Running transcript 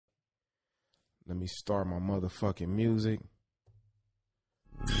Let me start my motherfucking music.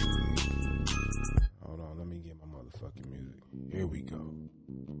 Hold on, let me get my motherfucking music. Here we go.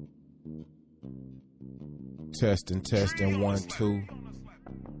 Testing, 1, 2.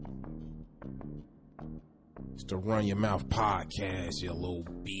 It's the Run Your Mouth podcast, you little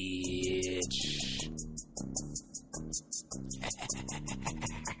bitch.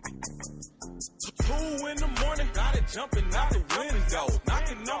 2 in the morning, got it jumping out the window.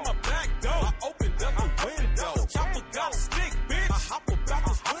 Knocking on my back door, I opened up the window. Chopper got a stick, bitch, I hop about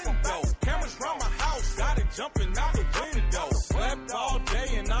this window. Cameras round my house, got it jumping out the window. Slept all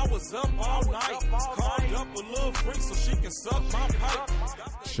day and I was up all night. Called up a little freak so she can suck my pipe.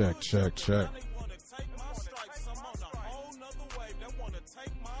 Check.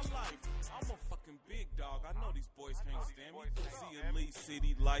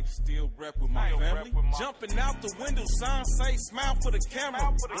 City life, still rep with my family. Jumping out the window, sign say smile for the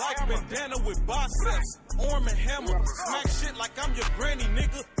camera. Like bandana with biceps, arm and hammer. Smack shit like I'm your granny,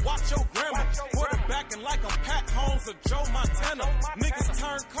 nigga. Watch your grandma. Quarterbacking like I'm Pat Holmes or Joe Montana. Niggas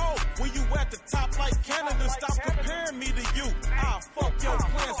turn cold when you at the top like Canada. Stop comparing me to you. I'll fuck your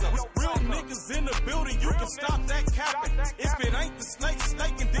plans up. Real niggas in the building, you can stop that capping. If it ain't the snake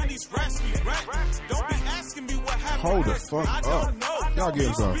snaking, then these rats be ratting. Don't be asking me what happened. Hold the fuck I up. don't know. Y'all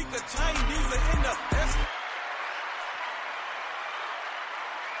get some.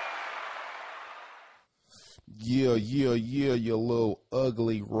 Yeah, you little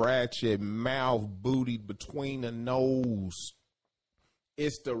ugly ratchet mouth bootied between the nose.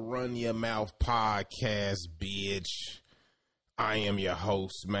 It's the Run Your Mouth podcast, bitch. I am your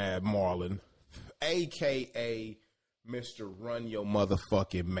host, Mad Marlin, aka Mr. Run Your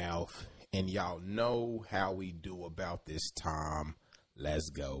Motherfucking Mouth. And y'all know how we do about this time. Let's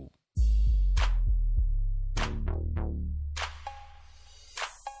go.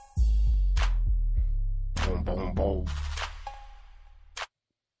 Boom.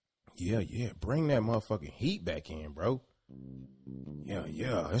 Yeah. Bring that motherfucking heat back in, bro.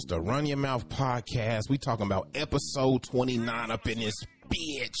 Yeah. It's the Run Your Mouth podcast. We talking about episode 29 up in this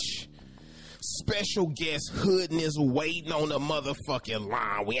bitch. Special guest Hood Nizzle waiting on the motherfucking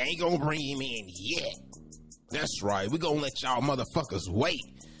line. We ain't gonna bring him in yet. That's right. We gonna let y'all motherfuckers wait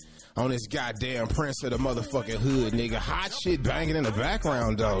on this goddamn Prince of the motherfucking Hood, nigga. Hot shit banging in the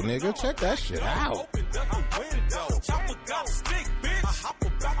background, though, nigga. Check that shit out.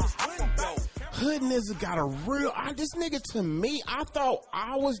 Hood Nizzle got a real... this nigga, to me, I thought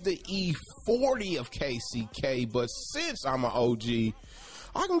I was the E40 of KCK, but since I'm an OG...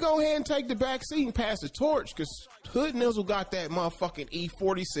 I can go ahead and take the back seat and pass the torch because Hood Nizzle got that motherfucking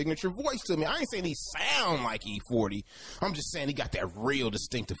E40 signature voice to me. I ain't saying he sound like E40. I'm just saying he got that real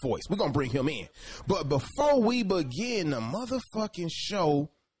distinctive voice. We're going to bring him in. But before we begin the motherfucking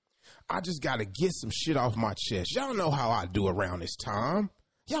show, I just got to get some shit off my chest. Y'all know how I do around this time.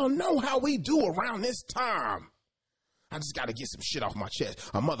 Y'all know how we do around this time. I just got to get some shit off my chest.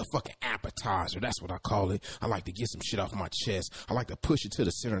 A motherfucking appetizer. That's what I call it. I like to get some shit off my chest. I like to push it to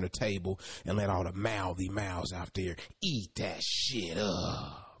the center of the table and let all the mouthy mouths out there eat that shit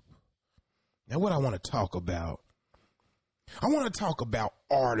up. Now, what I want to talk about? I want to talk about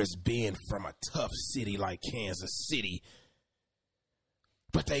artists being from a tough city like Kansas City.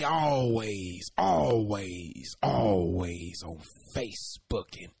 But they always on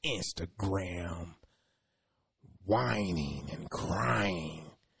Facebook and Instagram whining and crying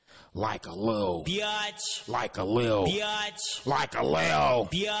like a little bitch.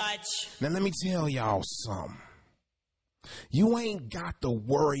 Now let me tell y'all something. You ain't got to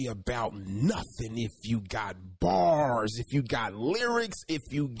worry about nothing if you got bars, if you got lyrics, if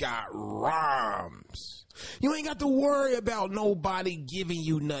you got rhymes. You ain't got to worry about nobody giving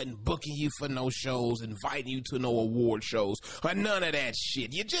you nothing, booking you for no shows, inviting you to no award shows, or none of that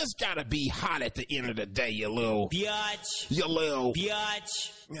shit. You just gotta be hot at the end of the day, you little bitch.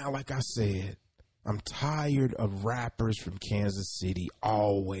 Now, like I said, I'm tired of rappers from Kansas City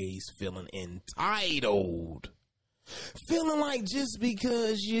always feeling entitled. Feeling like just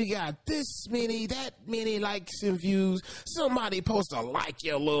because you got this many, that many likes and views, somebody supposed to like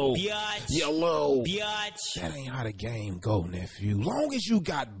your little bitch. That ain't how the game go, nephew. Long as you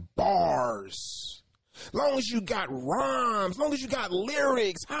got bars, long as you got rhymes, long as you got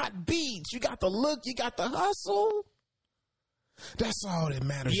lyrics, hot beats, you got the look, you got the hustle. That's all that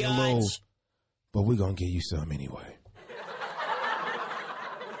matters, you little. But we gonna give you some anyway.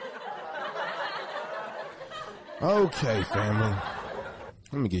 Okay, family.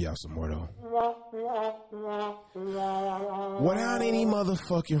 Let me give y'all some more, though. Without any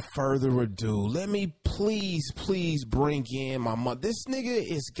motherfucking further ado, let me play please bring in my mother. This nigga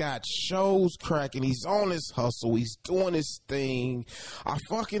has got shows cracking. He's on his hustle. He's doing his thing.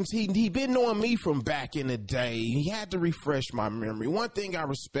 He been knowing me from back in the day. He had to refresh my memory. One thing I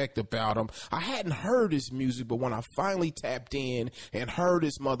respect about him, I hadn't heard his music, but when I finally tapped in and heard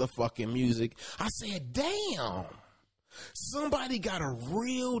his motherfucking music, I said, damn. Somebody got a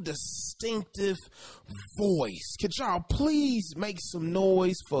real distinctive voice. Could y'all please make some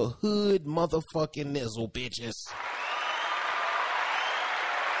noise for Hood motherfucking Nizzle, bitches?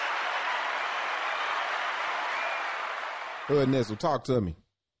 Hood Nizzle, talk to me.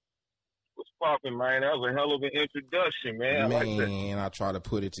 What's poppin', man? That was a hell of an introduction, man. I like that. I try to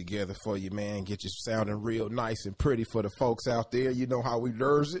put it together for you, man. Get you sounding real nice and pretty for the folks out there. You know how we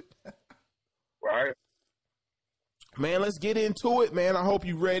learns it. Right. Man, let's get into it, man. I hope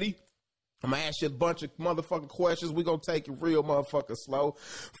you ready. I'm going to ask you a bunch of motherfucking questions. We're going to take it real motherfucking slow.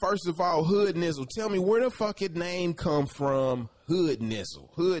 First of all, Hood Nizzle, tell me where the fucking name come from, Hood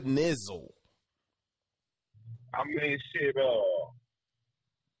Nizzle? Hood Nizzle. I mean, shit,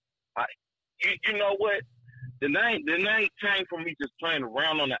 you know what? The name came from me just playing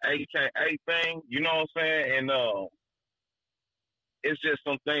around on the AKA thing, you know what I'm saying? And it's just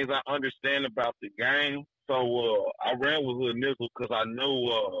some things I understand about the game. So I ran with Hood Nizzle because I knew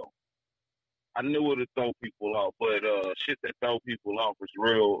what to throw people off, but shit that throw people off is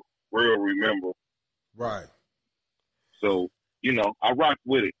real remember. Right. So, you know, I rocked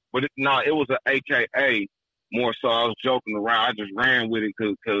with it. But it was an AKA more so. I was joking around. I just ran with it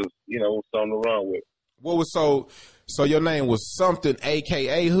because you know, it was something to run with. What was so your name was something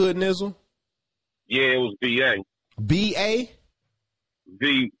AKA Hood Nizzle? Yeah, it was BA. BA?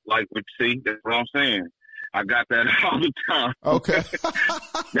 V, like with C, that's what I'm saying. I got that all the time. Okay.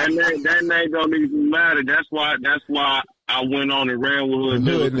 that name don't even matter. That's why I went on and ran with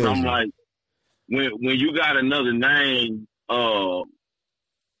Hood Nizzle. I'm like, when you got another name,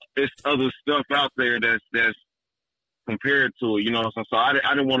 there's other stuff out there that's compared to it. You know what I'm saying? So I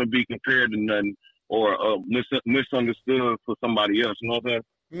didn't want to be compared to nothing or misunderstood for somebody else. You know what I'm saying?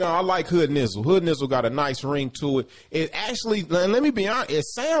 No, I like Hood Nizzle. Hood Nizzle got a nice ring to it. It actually, let me be honest, it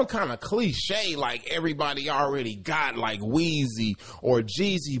sounds kind of cliche, like everybody already got like Wheezy or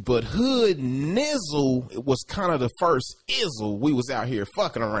Jeezy, but Hood Nizzle was kind of the first Izzle we was out here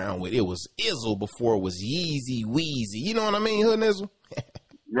fucking around with. It was Izzle before it was Yeezy, Wheezy. You know what I mean, Hood Nizzle?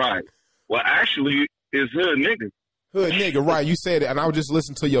 Right. Well, actually, it's Hood Nigga. Hood Nigga, right. You said it, and I was just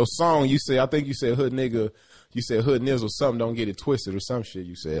listening to your song. I think you said Hood Nigga. You said Hood Nizzle, something don't get it twisted or some shit.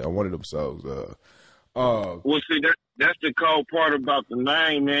 You said on one of them songs. Well, see, that's the cold part about the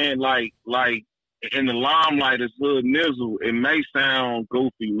name, man. Like in the limelight, it's Hood Nizzle. It may sound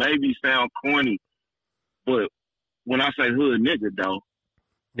goofy, maybe sound corny, but when I say Hood Nigga, though,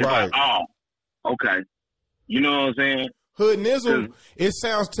 it's right. Like, oh, okay. You know what I'm saying? Hood Nizzle, it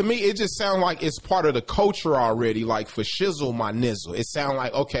sounds to me, it just sounds like it's part of the culture already, like for shizzle my nizzle. It sounds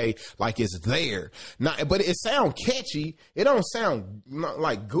like, okay, like it's there. But it sounds catchy. It don't sound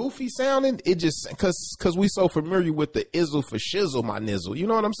like goofy sounding. It just, cause we so familiar with the izzle for shizzle my nizzle. You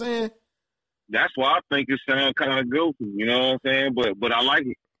know what I'm saying? That's why I think it sounds kind of goofy. You know what I'm saying? But I like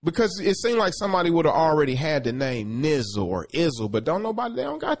it. Because it seemed like somebody would have already had the name Nizzle or Izzle, but they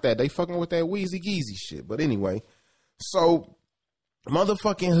don't got that. They fucking with that Wheezy Geezy shit. But anyway. So,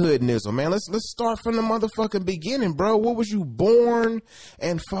 motherfucking Hood Nizzle, man. Let's start from the motherfucking beginning, bro. What was you born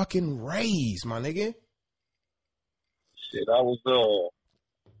and fucking raised, my nigga? Shit, I was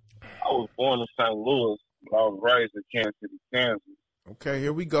born in St. Louis, but I was raised in Kansas City, Kansas. Okay,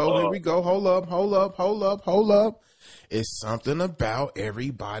 here we go. Hold up. It's something about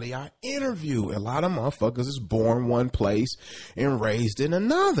everybody I interview. A lot of motherfuckers is born one place and raised in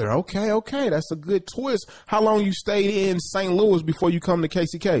another. Okay. That's a good twist. How long you stayed in St. Louis before you come to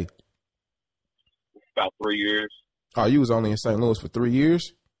KCK? About 3 years. Oh, you was only in St. Louis for 3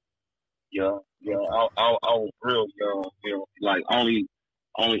 years? Yeah. I was real young. You know, like only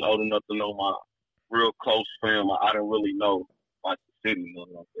old enough to know my real close friend. I didn't really know like the city,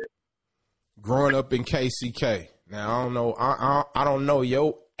 nothing like that. Growing up in KCK. Now, I don't know. I don't know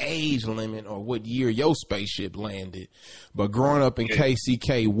your age limit or what year your spaceship landed, but growing up in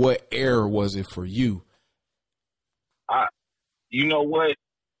KCK, what era was it for you? You know what?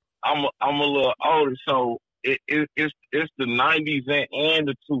 I'm a little older, so it's the 90s and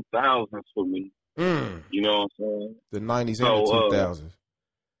the 2000s for me. You know what I'm saying? The 90s and the 2000s.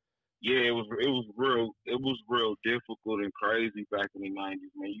 Yeah, it was real difficult and crazy back in the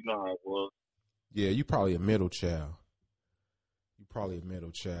 90s, man. You know how it was. Yeah, you probably a middle child.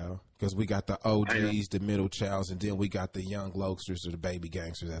 Because we got the OGs, the middle childs, and then we got the young lokesters or the baby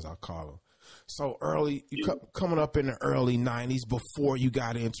gangsters, as I call them. So early, coming up in the early 90s, before you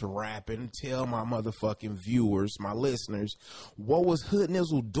got into rapping, tell my motherfucking viewers, my listeners, what was Hood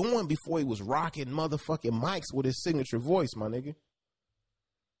Nizzle doing before he was rocking motherfucking mics with his signature voice, my nigga?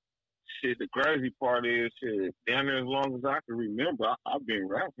 Shit, the crazy part is, shit, down there as long as I can remember, I've been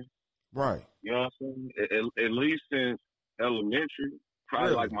rapping. Right. You know what I'm saying? At least since elementary,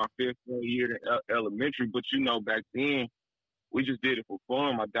 probably Really? like my 5th year in elementary. But, you know, back then, we just did it for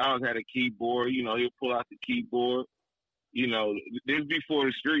fun. My dog had a keyboard. You know, he'll pull out the keyboard. You know, this before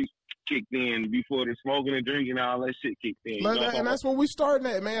the streets kicked in, before the smoking and drinking, all that shit kicked in. And that's where we starting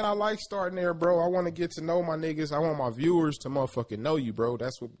at, man. I like starting there, bro. I want to get to know my niggas. I want my viewers to motherfucking know you, bro.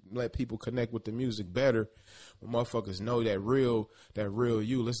 That's what let people connect with the music better. When motherfuckers know that real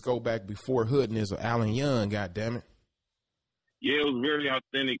you. Let's go back before Hood Nizzle, Alan Young, goddammit. Yeah, it was very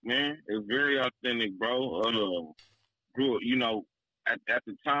authentic, man. It was very authentic, bro. Grew up, you know, at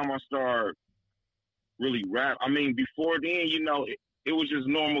the time I started really rap. I mean, before then, you know, it was just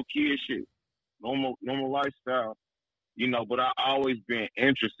normal kid shit, normal lifestyle, you know. But I always been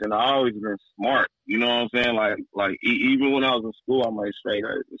interested. I always been smart. You know what I'm saying? Like even when I was in school, I might say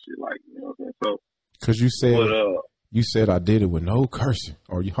that and shit. Like, you know what I'm saying? So, because you said I did it with no cursing.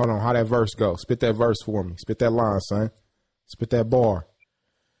 Or hold on, how that verse go? Spit that verse for me. Spit that line, son. Spit that bar.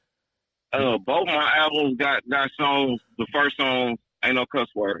 Both my albums got songs. The first song ain't no cuss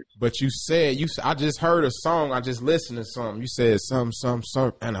words. But I just heard a song. I just listened to something. You said some,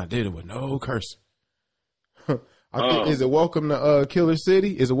 and I did it with no cursing. I think, is it Welcome to Killer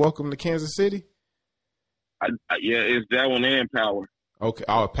City? Is it Welcome to Kansas City? Yeah, it's that one and Power. Okay,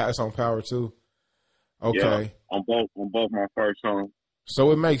 I'll pass on Power too. Okay, yeah, on both my first songs.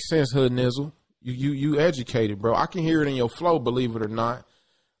 So it makes sense, Hood Nizzle. You educated, bro. I can hear it in your flow, believe it or not.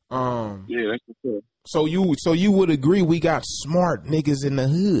 Yeah, that's for sure. So you would agree we got smart niggas in the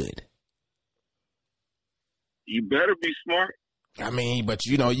hood? You better be smart. I mean, but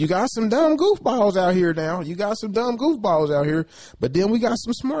you know, you got some dumb goofballs out here now. But then we got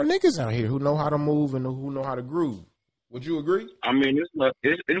some smart niggas out here who know how to move and who know how to groove. Would you agree? I mean, it's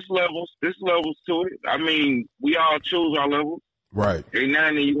levels. There's levels to it. I mean, we all choose our levels. Right. Every now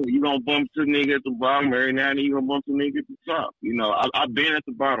and then you gonna bump to a nigga at the bottom. Every now and then you gonna bump to a nigga at the top. You know, I've been at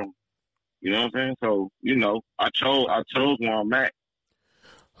the bottom. You know what I'm saying? So, you know, I chose where I'm at.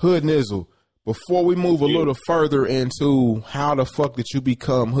 Hood Nizzle, before we move a little further into how the fuck did you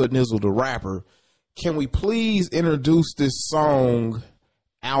become Hood Nizzle the rapper, can we please introduce this song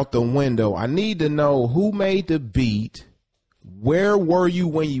Out the Window? I need to know who made the beat, where were you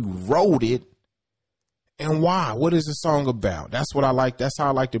when you wrote it, and why? What is the song about? That's what I like. That's how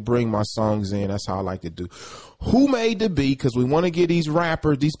I like to bring my songs in. That's how I like to do. Who made the beat? Because we want to get these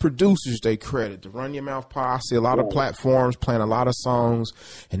rappers, these producers, they credit. The Run Your Mouth Pod, I see a lot of platforms playing a lot of songs,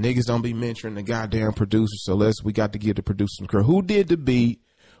 and niggas don't be mentioning the goddamn producer. So we got to give the producer some credit. Who did the beat?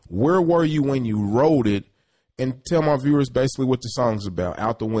 Where were you when you wrote it? And tell my viewers basically what the song's about.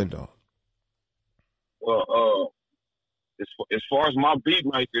 Out the Window. Well, as far as my beat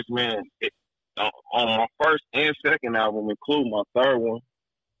makers, man, on my first and second album, including my third one,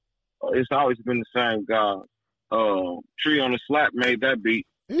 it's always been the same guy. Tree on the Slap made that beat.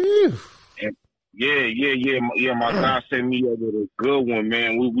 Ew. And my guy sent me up with a good one,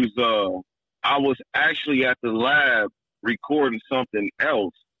 man. I was actually at the lab recording something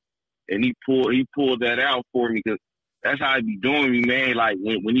else, and he pulled that out for me, because that's how he be doing me, man. Like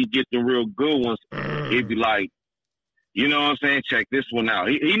when he get the real good ones, he'd be like, you know what I'm saying? Check this one out.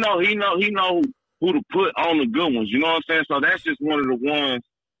 He know who to put on the good ones. You know what I'm saying? So that's just one of the ones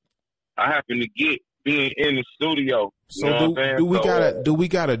I happen to get being in the studio. So do we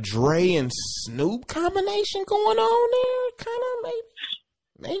got a Dre and Snoop combination going on there? Kind of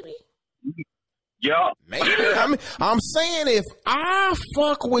maybe. Yeah. Maybe. I mean, I'm saying if I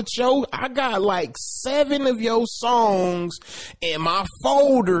fuck with I got like 7 of your songs in my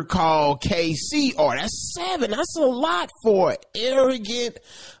folder called KC. Oh, that's 7. That's a lot for an arrogant,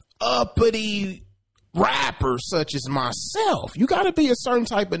 uppity rapper such as myself. You got to be a certain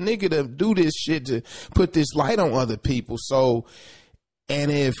type of nigga to do this shit, to put this light on other people. So, and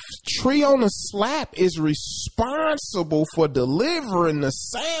if Tree on the Slap is responsible for delivering the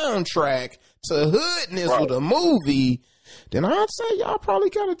soundtrack to Hood Nizzle, the movie, then I'd say y'all probably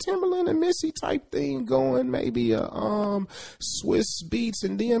got a Timberland and Missy type thing going, maybe a Swiss Beats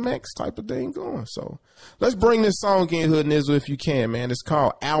and DMX type of thing going. So let's bring this song in, Hood Nizzle, if you can, man. It's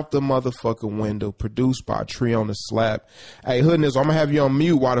called Out the Motherfucking Window, produced by Tree on the Slap. Hey, Hood Nizzle, I'm gonna have you on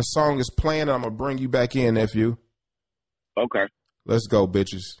mute while the song is playing, and I'm gonna bring you back in, nephew. Okay. Let's go,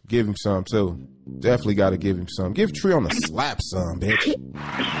 bitches. Give him some too. Definitely gotta give him some. Give Tree on the Slap some, bitch.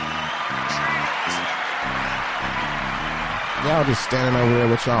 Y'all just standing over there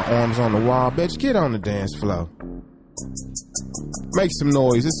with y'all arms on the wall. Bitch, get on the dance floor. Make some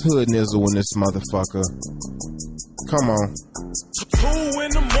noise. It's Hood Nizzle in this motherfucker. Come on. 2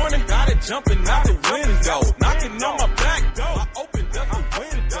 in the morning, got it jumping out the window. Knocking on my back door. I opened up the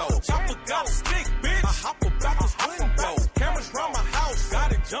window. Chopper got a stick, bitch. I hop about this window. Cameras round my house,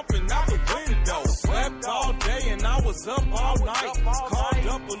 got it jumping out the window. Slept all day and I was up all night. Called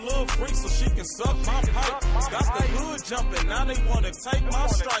up a little freak so she can suck my pipe. Got the hood jumping, now they wanna take my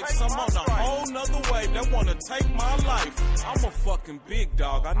stripes. I'm on a whole nother wave, they wanna take my life. I'm a fucking big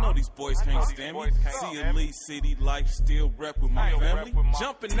dog, I know these boys can't stand me. See Elite City Life, still rep with my family.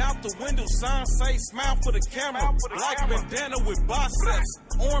 Jumping out the window, sign say smile for the camera. Like bandana with biceps,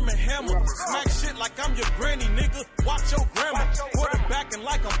 arm and hammer. Smack shit like I'm your granny, nigga. Watch your grandma. Quarterbacking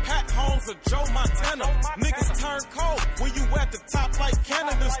like I'm Pat Holmes or Joe Montana. Niggas turn cold when you at the top like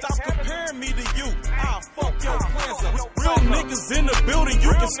Canada. Stop comparing me to you. I'll fuck your plans up. Real niggas in the building,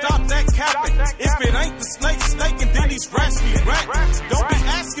 you can stop that capping. If it ain't the snake snaking, then these rats be ratting. Don't be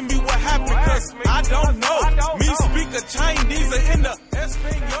asking me what happened, cause I don't know. Me speak a Chinese or in the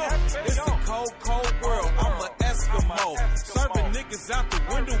Espanol. It's a cold, cold world. I'm an Eskimo. Serving niggas out the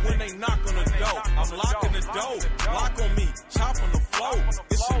window when they knock on the door. I'm locking the door. Lock on me. Chop on the floor.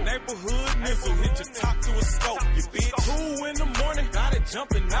 It's your neighborhood Nizzle. Hit your top to a scope. You bitch. 2 in the morning. Got it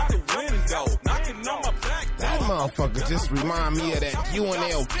jumping out the window. Knocking on my back. That motherfucker just remind me of that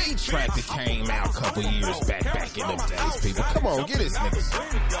UNLV track that came out a couple years back in them days, people. Come on, get this nigga.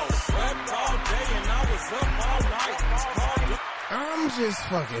 Slept all day and I was up all night. I'm just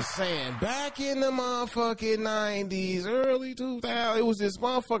fucking saying, back in the motherfucking 90s, early 2000s, it was this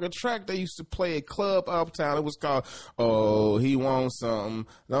motherfucking track they used to play at Club Uptown. It was called, Oh, He Wants Something.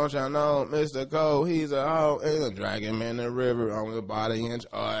 Don't y'all know, Mr. Cole, he's a hoe, and a dragon in the river on the body inch.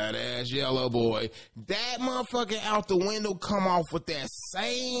 Oh, that ass yellow boy. That motherfucker out the window come off with that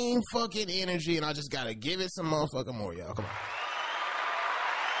same fucking energy, and I just gotta give it some motherfucking more, y'all. Come on.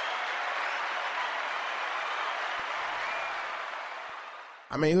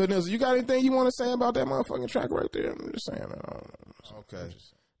 I mean, Hood Nizzle, you got anything you want to say about that motherfucking track right there? I'm just saying. Okay.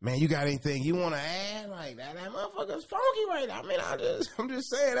 Man, you got anything you want to add? Like, that motherfucker's funky right now. I mean, I'm just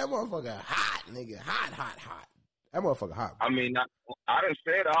saying, that motherfucker hot, nigga. Hot. That motherfucker hot. I mean, I done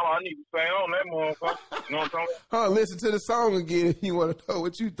said all I need to say on that motherfucker. You know what I'm talking about? Listen to the song again if you want to know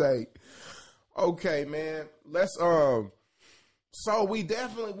what you think. Okay, man. Let's, So we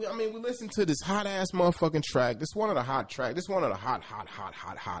listened to this hot ass motherfucking track. This one of the hot track. This one of the hot.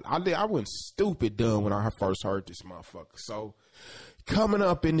 I went stupid dumb when I first heard this motherfucker. So coming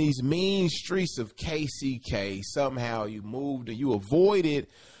up in these mean streets of KCK, somehow you moved and you avoided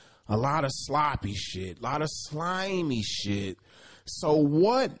a lot of sloppy shit, a lot of slimy shit. So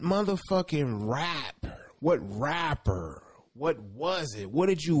what motherfucking rapper, what was it? What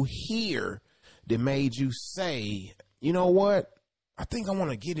did you hear that made you say, you know what? I think I want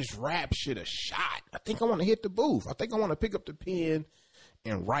to get this rap shit a shot. I think I want to hit the booth. I think I want to pick up the pen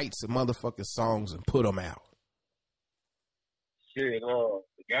and write some motherfucking songs and put them out. Shit, the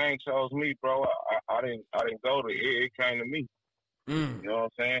gang chose me, bro. I didn't go to it. It came to me. You know what I'm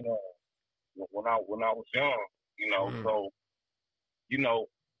saying? When I was young, you know. So, you know,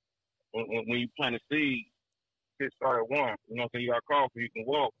 when you plant a seed, it started one. You know what I'm saying? You got called so you can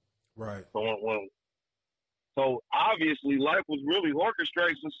walk. Right. So obviously life was really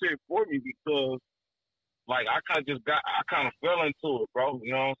orchestrating some shit for me because, like, I kind of fell into it, bro.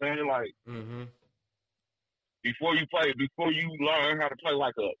 You know what I'm saying? Like, before you learn how to play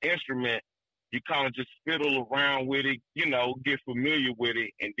like an instrument, you kind of just fiddle around with it, you know, get familiar with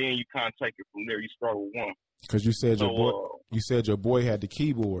it, and then you kind of take it from there. You start with one. Because you said your boy had the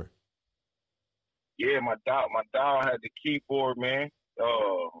keyboard. Yeah, my dog had the keyboard, man.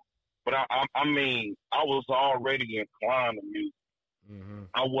 But I mean, I was already inclined to music.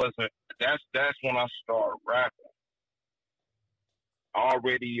 I wasn't. That's when I started rapping. I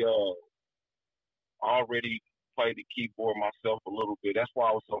already played the keyboard myself a little bit. That's why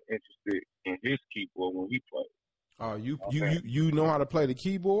I was so interested in his keyboard when he played. Oh, you know how to play the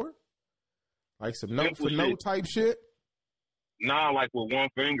keyboard? Like some note for note type shit? Nah, like with one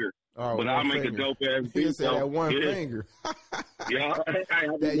finger. Oh, but I'll make a dope ass beat. You said that one finger. Yeah.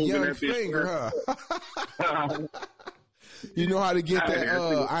 That young finger, huh? You know how to get that,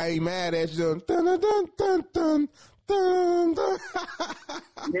 I ain't mad at you. Dun, dun, dun, dun, dun, dun, dun.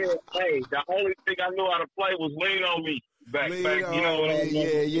 Yeah, hey, the only thing I knew how to play was Lean on Me. Back, you know what I mean?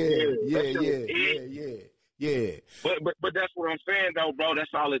 Yeah. But that's what I'm saying, though, bro.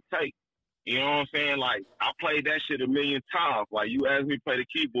 That's all it takes. You know what I'm saying? Like, I played that shit a million times. Like, you asked me to play the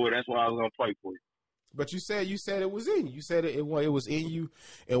keyboard, that's what I was going to play for you. But you said it was in you. You said it was in you.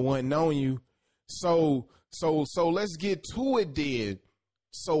 It wasn't on you. So let's get to it then.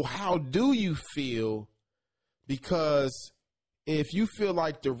 So how do you feel? Because if you feel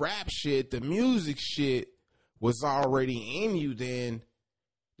like the rap shit, the music shit was already in you, then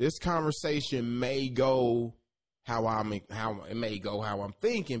this conversation may go how I'm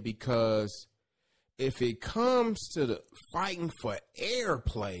thinking, because if it comes to the fighting for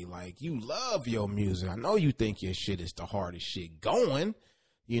airplay, like, you love your music. I know you think your shit is the hardest shit going.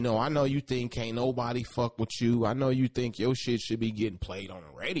 You know, I know you think can't nobody fuck with you. I know you think your shit should be getting played on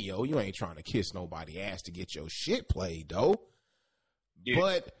the radio. You ain't trying to kiss nobody's ass to get your shit played, though. Yeah.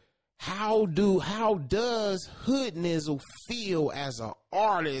 But how does Hood Nizzle feel as an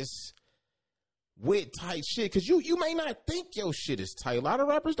artist with tight shit? Because you may not think your shit is tight. A lot of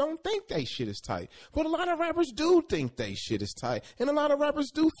rappers don't think they shit is tight. But a lot of rappers do think they shit is tight. And a lot of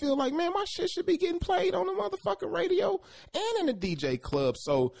rappers do feel like, man, my shit should be getting played on the motherfucking radio and in the DJ club.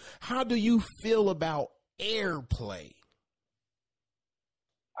 So how do you feel about airplay?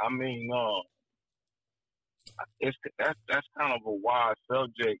 I mean, that's kind of a wide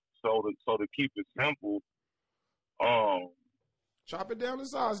subject. So to keep it simple, chop it down to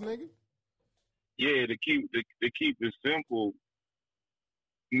size, nigga. Yeah, to keep it simple,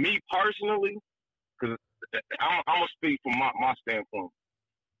 me personally, because I'm gonna speak from my standpoint.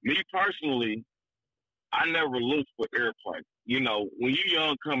 Me personally, I never looked for airplay. You know, when you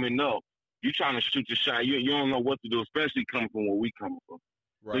young coming up, you trying to shoot your shot. You don't know what to do, especially coming from where we coming from.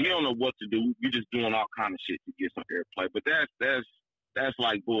 Right. So you don't know what to do. You're just doing all kind of shit to get some airplay. But that's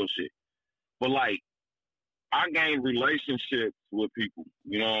like bullshit. But like, I gained relationships with people.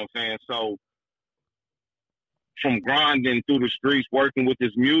 You know what I'm saying? So from grinding through the streets, working with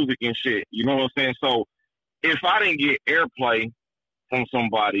this music and shit, you know what I'm saying? So if I didn't get airplay from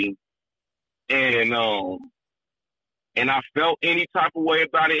somebody and I felt any type of way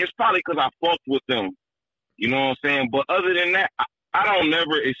about it, it's probably because I fucked with them. You know what I'm saying? But other than that, I don't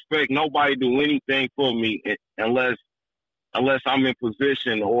never expect nobody to do anything for me unless I'm in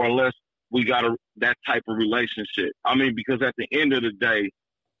position or unless we got that type of relationship. I mean, because at the end of the day,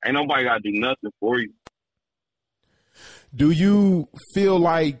 ain't nobody got to do nothing for you. Do you feel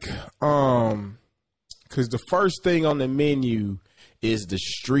like, because the first thing on the menu is the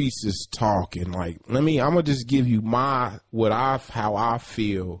streets is talking. Like, I'm gonna just give you how I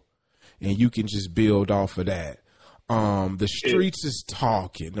feel, and you can just build off of that. The streets is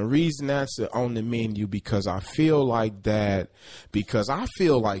talking. The reason that's on the menu, because I feel like this.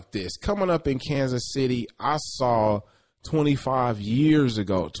 Coming up in Kansas City, I saw 25 years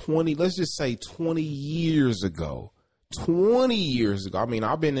ago, let's just say 20 years ago. 20 years ago. I mean,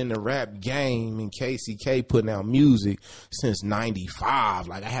 I've been in the rap game in KCK putting out music since 95.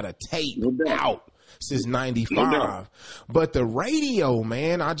 Like, I had a tape out since 95. But the radio,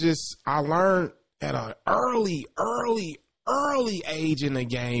 man, I learned at an early age in the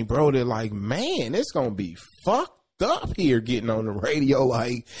game, bro, that like, man, it's going to be fucked up here getting on the radio.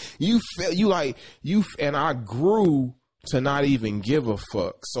 Like, and I grew to not even give a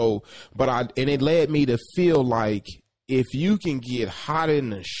fuck. So, and it led me to feel like, if you can get hot in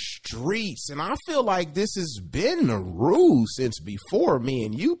the streets, and I feel like this has been the rule since before me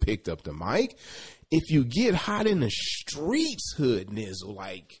and you picked up the mic. If you get hot in the streets, Hood Nizzle,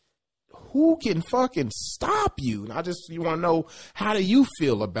 like, who can fucking stop you? And you want to know, how do you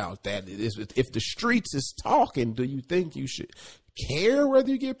feel about that? If the streets is talking, do you think you should care whether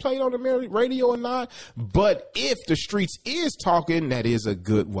you get played on the radio or not? But if the streets is talking, that is a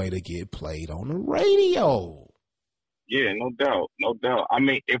good way to get played on the radio. Yeah, no doubt. I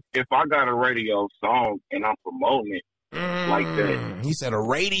mean, if I got a radio song and I'm promoting it like that. He said a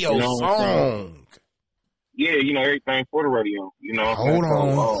radio song. Yeah, everything for the radio. Hold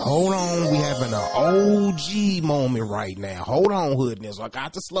on. We having an OG moment right now. Hold on, Hood Nizzle. I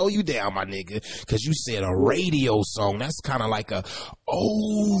got to slow you down, my nigga, because you said a radio song. That's kind of like a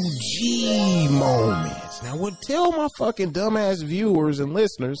OG moment. Now, tell my fucking dumbass viewers and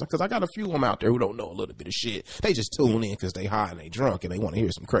listeners, because I got a few of them out there who don't know a little bit of shit. They just tune in because they high and they drunk and they want to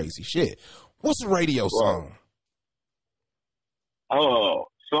hear some crazy shit. What's a radio song?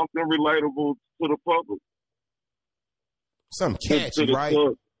 Something relatable to the public. Something catchy, right?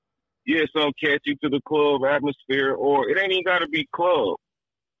 Club. Yeah, something catchy to the club atmosphere, or it ain't even got to be club.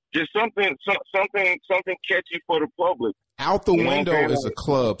 Just something catchy for the public. Out the Window is a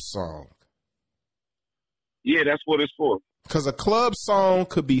club song. Yeah, that's what it's for. Because a club song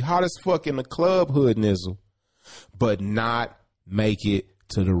could be hot as fuck in the club, Hood Nizzle, but not make it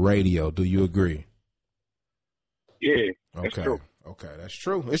to the radio. Do you agree? Yeah, that's true. Okay, that's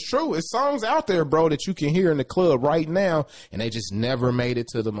true. It's true. It's songs out there, bro, that you can hear in the club right now, and they just never made it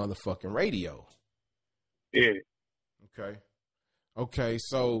to the motherfucking radio. Yeah. Okay,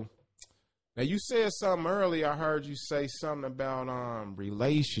 so now you said something earlier. I heard you say something about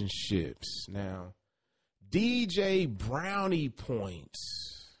relationships. Now, DJ Brownie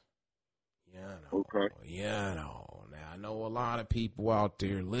Points. Now, I know a lot of people out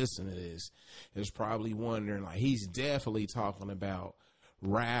there listening to this is probably wondering, like, he's definitely talking about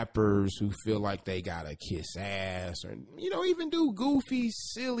rappers who feel like they gotta kiss ass or, even do goofy,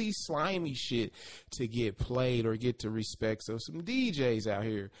 silly, slimy shit to get played or get to respect. So some DJs out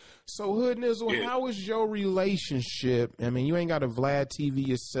here. So Hood Nizzle, How is your relationship? I mean, you ain't got a Vlad TV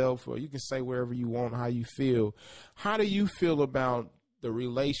yourself, or you can say wherever you want how you feel. How do you feel about the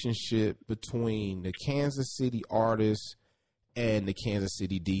relationship between the Kansas City artists and the Kansas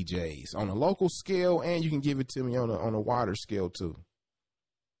City DJs on a local scale, and you can give it to me on a wider scale too?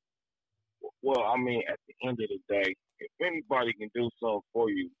 Well, I mean, at the end of the day, if anybody can do something for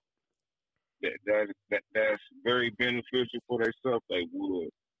you that's very beneficial for themselves, they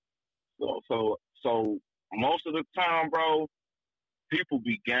would. So most of the time, bro, people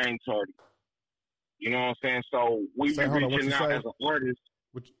be game tardy. You know what I'm saying? So we be reaching out as an artist.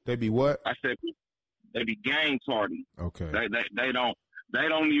 They be what? I said they be game tardy. Okay. They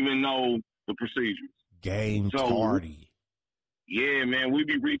don't even know the procedures. Game tardy. Yeah, man, we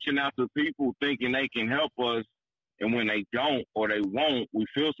be reaching out to people thinking they can help us, and when they don't or they won't, we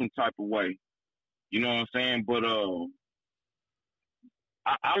feel some type of way. You know what I'm saying? But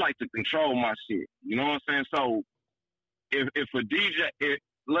I like to control my shit. You know what I'm saying? So if a DJ,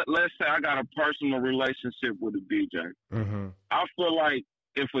 let's say I got a personal relationship with a DJ, I feel like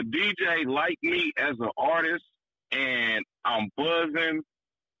if a DJ like me as an artist and I'm buzzing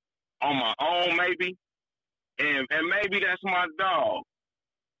on my own, maybe. And maybe that's my dog.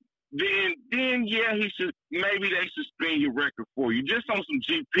 Then yeah, they should spin your record for you, just on some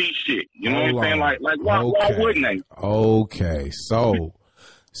GP shit. You know what I'm saying? Like why wouldn't they? Okay, so.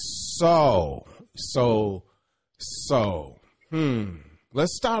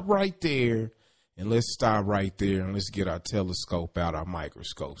 Let's stop right there, and let's get our telescope out, our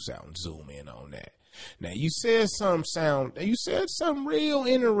microscopes out, and zoom in on that. Now you said something real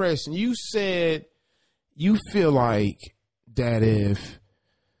interesting. You said you feel like that if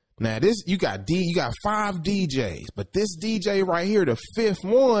now this you got 5 DJs, but this DJ right here, the 5th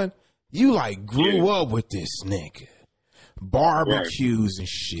one, you like grew up with this nigga. Barbecues and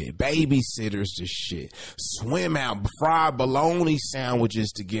shit, babysitters and shit, swim out, fried bologna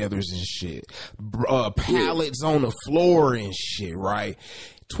sandwiches together and shit, pallets on the floor and shit, right?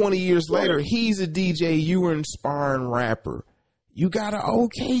 20 years later, he's a DJ, you were an inspiring rapper. You got an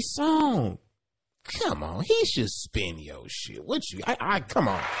okay song. Come on, he should spin your shit. Come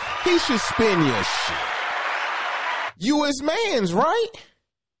on. He should spin your shit. You his mans, right?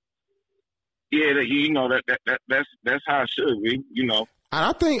 Yeah, that's how it should be, And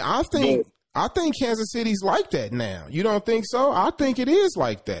I think Kansas City's like that now. You don't think so? I think it is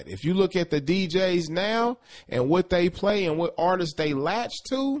like that. If you look at the DJs now and what they play and what artists they latch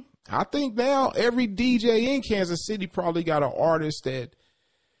to, I think now every DJ in Kansas City probably got an artist that,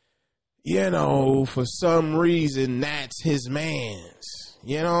 for some reason, that's his man's.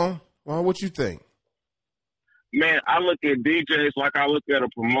 Well, what you think? Man, I look at DJs like I look at a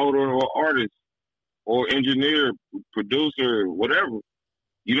promoter or artist or engineer, producer, whatever.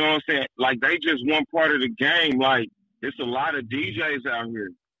 You know what I'm saying? Like, they just one part of the game. Like, it's a lot of DJs out here.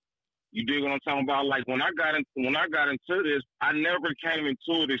 You dig what I'm talking about? Like, when I got into this, I never came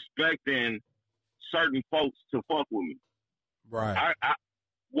into it expecting certain folks to fuck with me. Right.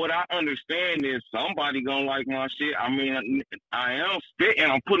 What I understand is somebody gonna like my shit. I mean, I am spitting.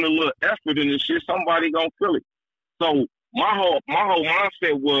 I'm putting a little effort in this shit. Somebody gonna feel it. So my whole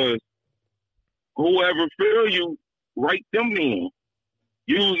mindset was, whoever feel you, rate them in.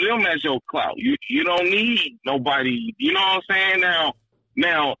 Use them as your clout. You don't need nobody. You know what I'm saying?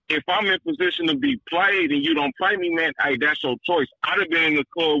 Now, if I'm in position to be played and you don't play me, man, hey, that's your choice. I'd have been in the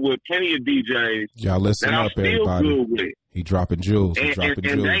club with plenty of DJs. Y'all listen up, everybody. He dropping jewels. And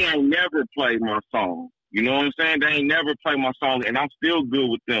they ain't never played my song. You know what I'm saying? They ain't never played my song, and I'm still good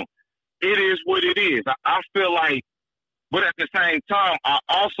with them. It is what it is. I feel like, but at the same time, I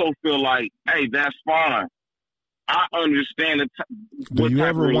also feel like, hey, that's fine. I understand Do you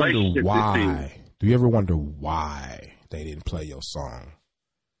ever wonder why? Do you ever wonder why they didn't play your song?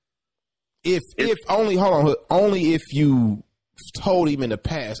 If only if you told him in the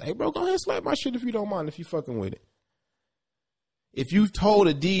past, hey bro, go ahead and slap my shit if you don't mind, if you fucking with it. if you told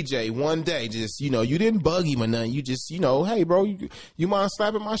a DJ one day, just, you know, you didn't bug him or nothing, you just, you know, hey, bro, you mind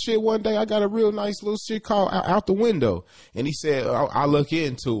slapping my shit one day? I got a real nice little shit called Out the Window. And he said, I'll look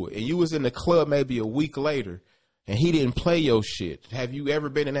into it. And you was in the club maybe a week later, and he didn't play your shit. Have you ever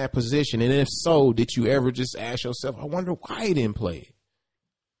been in that position? And if so, did you ever just ask yourself, I wonder why he didn't play it?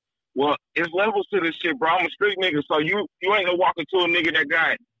 Well, it's levels to this shit, bro. I'm a street nigga, so you ain't gonna walk into a nigga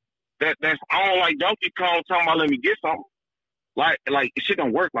that's on like Donkey Kong talking about let me get something. Like it shit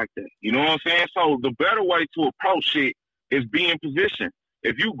don't work like that. You know what I'm saying? So the better way to approach shit is be in position.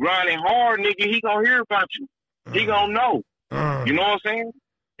 If you grinding hard, nigga, he gonna hear about you. He gonna know. You know what I'm saying?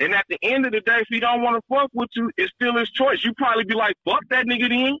 And at the end of the day, if he don't want to fuck with you, it's still his choice. You probably be like, fuck that nigga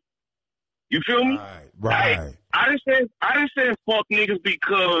then. You feel me? Right. I didn't say fuck niggas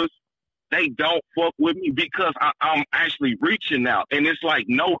because they don't fuck with me, because I'm actually reaching out, and it's like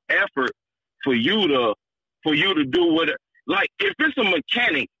no effort for you to do what. Like if it's a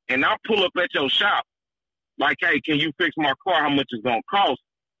mechanic and I pull up at your shop, like, hey, can you fix my car? How much it's gonna cost?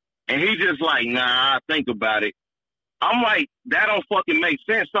 And he just like, nah, I think about it. I'm like, that don't fucking make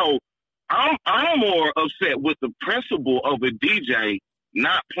sense. So I'm more upset with the principle of a DJ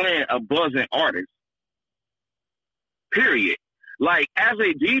not playing a buzzing artist. Period. Like, as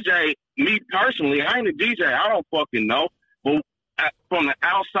a DJ, me personally, I ain't a DJ. I don't fucking know. But from the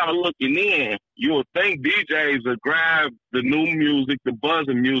outside looking in, you would think DJs would grab the new music, the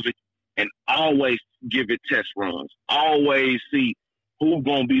buzzing music, and always give it test runs. Always see who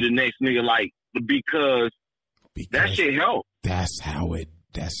gonna be the next nigga. Like, because that shit help. That's how it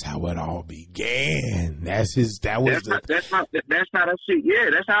all began. That's how that shit. Yeah,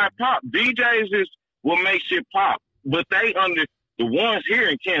 that's how it pop. DJs is what makes shit pop. But the ones here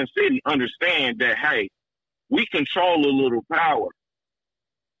in Kansas City understand that, hey, we control a little power.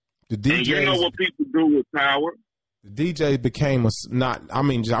 And you know what people do with power? The DJ became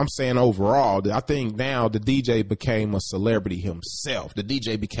I'm saying overall, I think now the DJ became a celebrity himself. The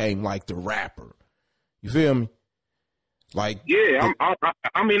DJ became like the rapper. You feel me? Like, yeah,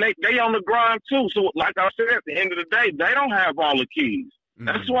 I mean, they on the grind too. So, like I said, at the end of the day, they don't have all the keys.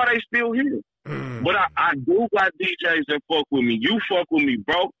 That's why they still here. But I do got DJs that fuck with me. You fuck with me,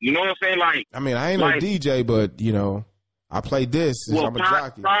 bro. You know what I'm saying? Like, I mean, I ain't no DJ, but you know, I play this. Well, I'm a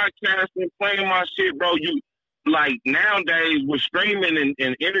jockey. Podcasting, playing my shit, bro. You like nowadays with streaming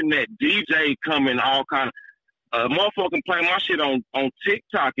and internet, DJ coming all kind of motherfucking playing my shit on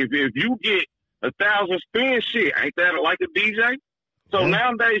TikTok. If you get 1,000 spins, shit, ain't that like a DJ? So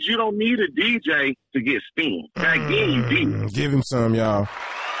nowadays, you don't need a DJ to get spin. Back then, you did. Give him some, y'all.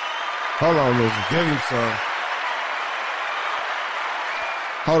 Hold on, Nizzle. Give him some.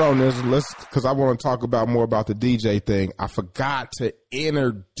 Hold on, Nizzle. Because I want to talk about more about the DJ thing. I forgot to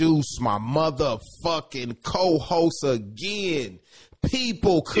introduce my motherfucking co-host again.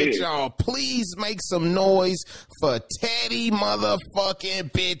 People, could y'all please make some noise for Teddy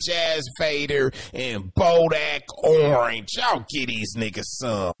motherfucking bitch ass Vader and Bodak Orange? Y'all get these niggas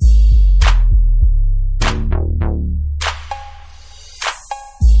some.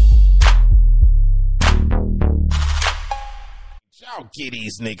 Y'all get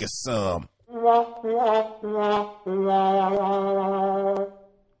these niggas some. All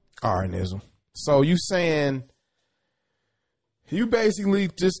right, Nizzle. So you saying, you basically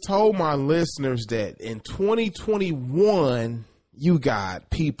just told my listeners that in 2021, you got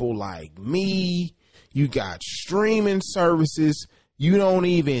people like me, you got streaming services, you don't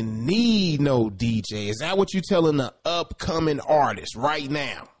even need no DJ. Is that what you telling the upcoming artists right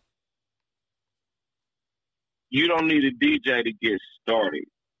now? You don't need a DJ to get started.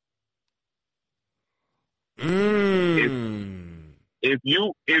 If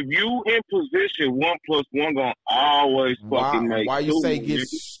you in position, 1 + 1 gonna always fucking make. Why you say get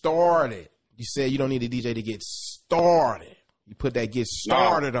started? You said you don't need a DJ to get started. You put that get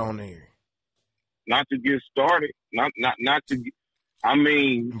started on there. Not to get started. Not to. I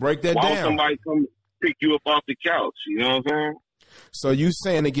mean, break that down. Why somebody come pick you up off the couch? You know what I'm saying? So you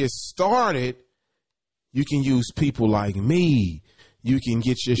saying to get started, you can use people like me. You can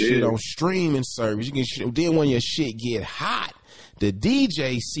get your shit on streaming service. You can then when your shit get hot, the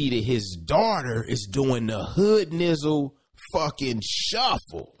DJ see that his daughter is doing the Hood Nizzle fucking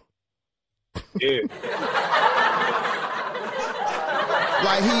shuffle. Yeah.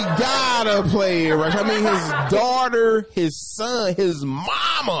 Like he gotta play it right. I mean, his daughter, his son, his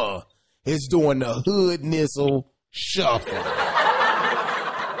mama is doing the Hood Nizzle shuffle.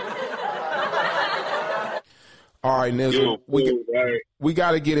 All right, Nizzle, we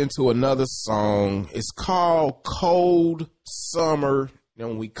got to get into another song. It's called Cold Summer Then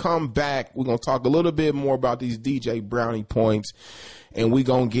when we come back, we're going to talk a little bit more about these DJ Brownie points, and we're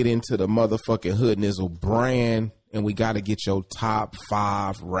going to get into the motherfucking Hood Nizzle brand, and we got to get your top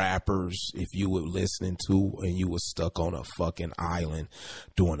 5 rappers if you were listening to and you were stuck on a fucking island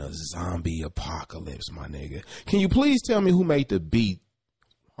during a zombie apocalypse, my nigga. Can you please tell me who made the beat?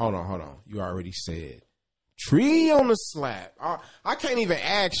 Hold on. You already said. Tree on the slap. I can't even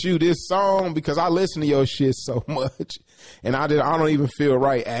ask you this song because I listen to your shit so much, and I don't even feel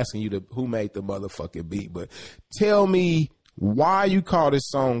right asking you who made the motherfucking beat. But tell me why you call this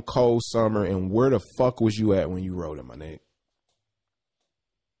song Cold Summer, and where the fuck was you at when you wrote it, my nigga?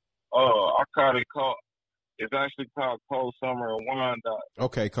 I called it it's actually called Cold Summer and Wyandotte.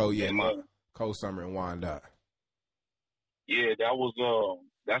 Okay, Cold Summer and Wyandotte. Yeah, that was the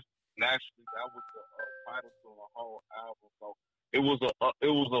title to my whole album. So it was a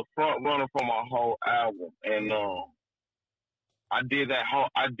front runner for my whole album, and I did that whole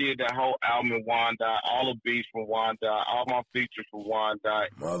album in Wyandotte, all the beats from Wyandotte, all my features from Wyandotte.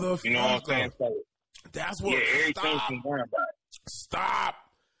 Motherfucker. You know what I'm saying? So that's what. Yeah, everything from Wyandotte. Stop.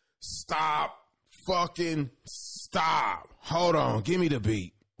 Fucking stop. Hold on. Give me the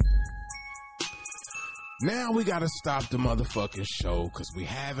beat. Now we gotta stop the motherfucking show because we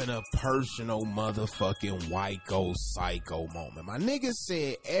having a personal motherfucking Wyco psycho moment. My nigga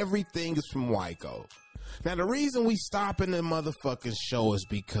said everything is from Wyco. Now the reason we stopping the motherfucking show is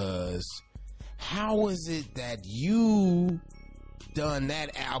because how is it that you done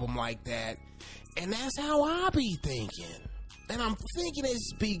that album like that? And that's how I be thinking. And I'm thinking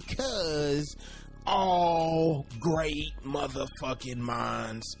it's because all great motherfucking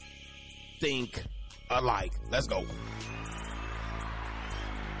minds think alike. Let's go.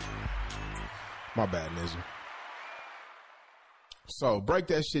 My bad, Nizzle. So break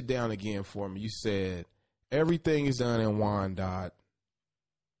that shit down again for me. You said everything is done in Wyandotte.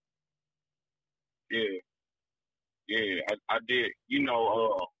 Yeah, I did. You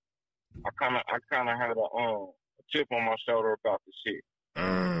know, I kind of had a chip on my shoulder about the shit.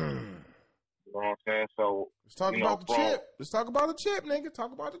 You know what I'm saying? So let's talk about the chip. Let's talk about the chip, nigga.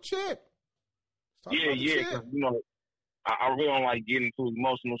 Talk about the chip. Yeah, because you know, I really don't like getting into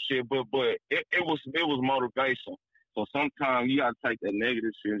emotional shit, but it was motivation. So sometimes you gotta take that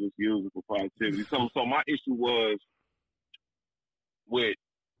negative shit and just use it for positivity. So my issue was with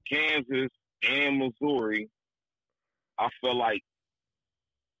Kansas and Missouri. I feel like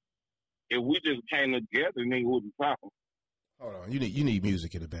if we just came together, nigga, would be popping. Hold on, you need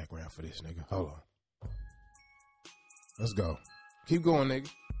music in the background for this, nigga. Hold on. Let's go. Keep going,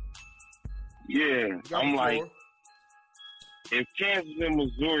 nigga. Yeah, I'm like, if Kansas and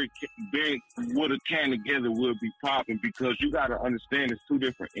Missouri would have came together, would be popping because you got to understand it's two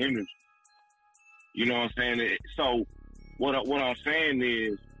different energies. You know what I'm saying? So what I'm saying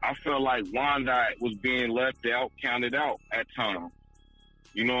is, I feel like Wyandotte was being left out, counted out at times.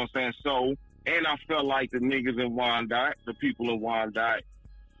 You know what I'm saying? So, and I felt like the niggas in Wyandotte, the people in Wyandotte,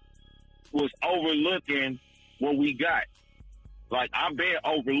 was overlooking what we got. Like, I've been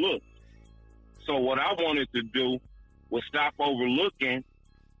overlooked. So what I wanted to do was stop overlooking,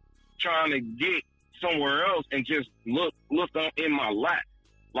 trying to get somewhere else and just look on in my lap.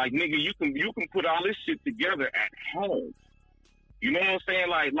 Like, nigga, you can put all this shit together at home. You know what I'm saying?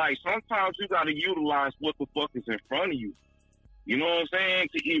 Like sometimes you gotta utilize what the fuck is in front of you. You know what I'm saying?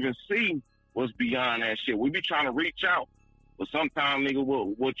 To even see what's beyond that shit. We be trying to reach out, but sometimes, nigga,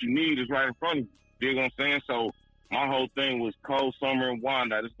 what you need is right in front of you. You know what I'm saying? So my whole thing was Cold Summer and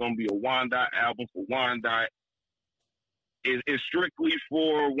Wyandotte. It's going to be a Wyandotte album for Wyandotte. It's strictly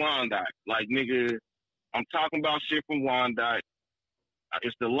for Wyandotte. Like, nigga, I'm talking about shit from Wyandotte.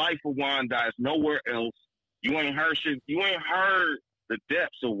 It's the life of Wyandotte. It's nowhere else. You ain't heard shit. You ain't heard the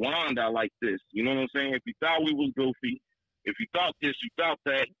depths of Wyandotte like this. You know what I'm saying? If you thought we was goofy, if you thought this, you thought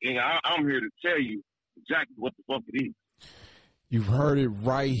that, and I'm here to tell you exactly what the fuck it is. You've heard it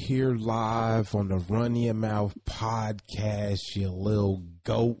right here live on the Run Your Mouth podcast, you little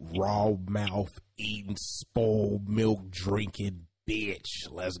goat raw mouth eating spoiled milk drinking bitch.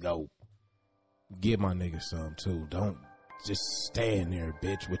 Let's go. Give my nigga some too. Don't just stand there,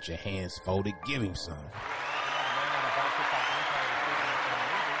 bitch, with your hands folded. Give him some.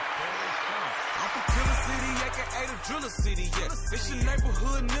 Driller City, yeah. It's your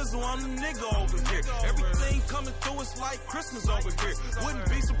neighborhood Nizzle, I'm the nigga over here. Everything coming through, it's like Christmas over here. Wouldn't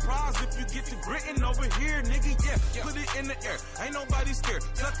be surprised if you get to gritting over here, nigga, yeah. Put it in the air, ain't nobody scared.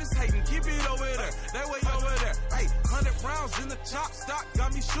 Suckers hating, keep it over there. That way over there. Hey, 100 rounds in the chop stock,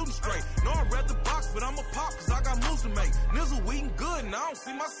 got me shooting straight. No, I read the box, but I'm a pop, cause I got moves to make. Nizzle, we eating good, and I don't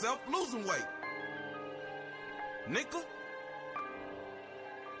see myself losing weight. Nigga.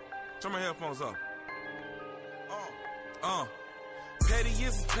 Turn my headphones up. Petty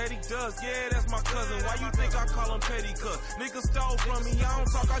is as petty does, yeah, that's my cousin. Why you think I call him petty? Cuz niggas stole from me, I don't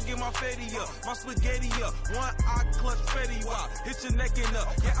talk, I get my fetty up, my spaghetti up, one eye clutch fetty wop, hit your neck and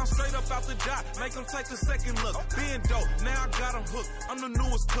up. Yeah, I'm straight up out the dot, make them take a second look. Being dope, now I got them hooked, I'm the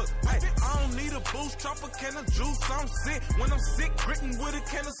newest cook. Hey, I don't need a boost, drop a can of juice, I'm sick. When I'm sick, gritting with a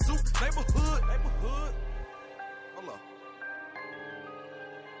can of soup. Neighborhood. Hold up.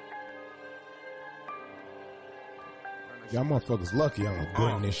 Y'all motherfuckers lucky I'm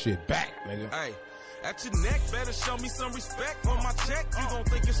bringing this shit back, nigga. Hey, at your neck, better show me some respect on my check. You gon'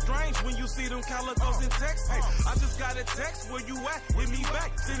 think it's strange when you see them calicos in text. Hey, I just got a text, where you at? Hit me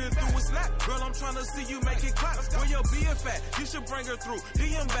back, send it through a snap. Girl, I'm tryna see you make it clap. Where your BF at? You should bring her through.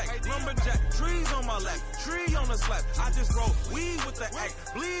 DM back, lumberjack, trees on my lap, tree on the slap. I just roll weed with the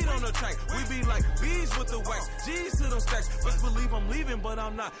act, bleed on the track. We be like bees with the wax, G's to them stacks. Best believe I'm leaving, but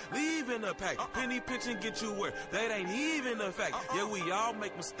I'm not leaving the pack. Penny pitch and get you where that ain't even a fact. Yeah, we all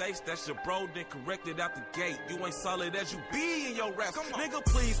make mistakes, that's your bro, then correct it out the gate. You ain't solid as you be in your rap. Nigga,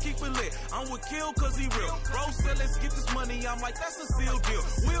 please keep it lit. I'm with Kill cause he real. Bro said let's get this money. I'm like, that's a seal deal.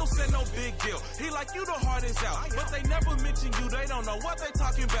 Will said no big deal. He like, you the hardest out. But they never mention you. They don't know what they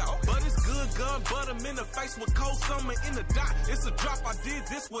talking about. But it's good gun, but I'm in the face with cold summer in the dot. It's a drop. I did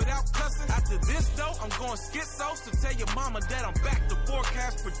this without cussing. After this though, I'm going schizo. So tell your mama that I'm back. The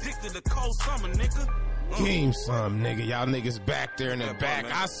forecast predicted a cold summer, nigga. Game some, nigga. Y'all niggas back there in the back.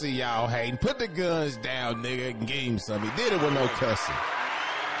 I see y'all hating. Put the guns down, nigga, and game some. He did it with no cussing.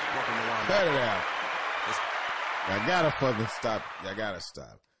 Cut it out. I gotta fucking stop. I gotta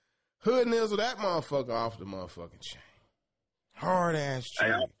stop. Hood Nizzle, that motherfucker off the motherfucking chain. Hard ass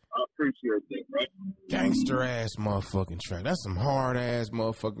track. Hey, I appreciate that, bro. Gangster ass motherfucking track. That's some hard ass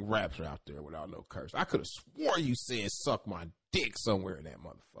motherfucking raps out there without no curse. I could have swore you said suck my dick somewhere in that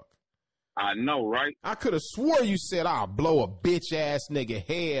motherfucker. I know, right? I could have swore you said I'll blow a bitch ass nigga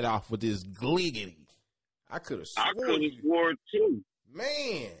head off with this gliggity. I could have swore. I could have swore too.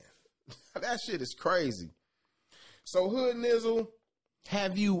 Man, that shit is crazy. So, Hood Nizzle,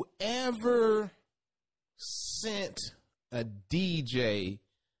 have you ever sent a DJ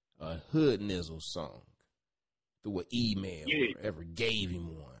a Hood Nizzle song through an email or ever gave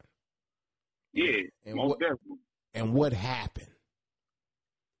him one? Yeah, and most definitely. And what happened?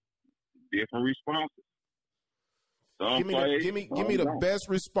 Different responses. Give me the best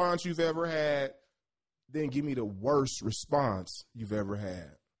response you've ever had, then give me the worst response you've ever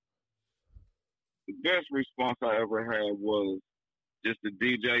had. The best response I ever had was just the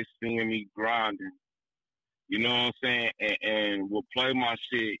DJ seeing me grinding. You know what I'm saying? And will play my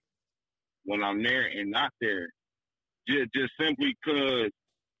shit when I'm there and not there. Just simply because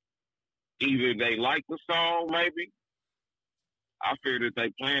either they like the song, maybe. I figure that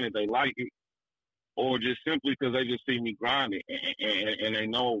they playing it, they like it, or just simply because they just see me grinding and they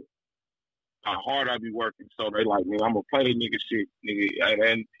know how hard I be working. So they like, man, I'm gonna play the nigga shit,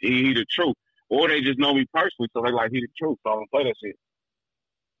 nigga, and he the truth. Or they just know me personally, so they like, he the truth, so I'm gonna play that shit.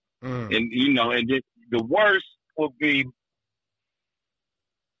 And you know, and just the worst would be,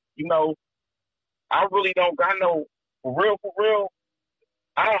 you know, I really don't got no for real.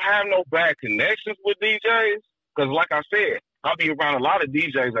 I don't have no bad connections with DJs because, like I said, I'll be around a lot of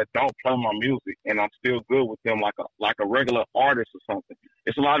DJs that don't play my music, and I'm still good with them like a regular artist or something.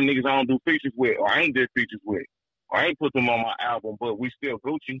 It's a lot of niggas I don't do features with, or I ain't did features with, or I ain't put them on my album, but we still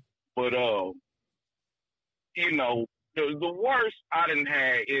Gucci. But you know, the worst I done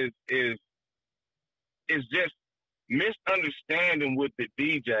had is just misunderstanding with the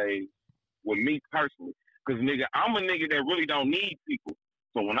DJs with me personally. Because nigga, I'm a nigga that really don't need people.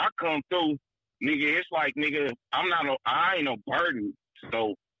 So when I come through, nigga, it's like, nigga, I ain't no burden.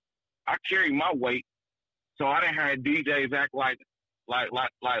 So I carry my weight. So I done had DJs act like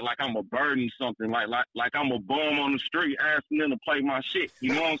I'm a burden something, like I'm a bum on the street asking them to play my shit.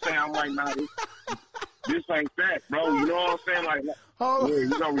 You know what I'm saying? I'm like, nah, this ain't that, bro. You know what I'm saying? Like, yeah, you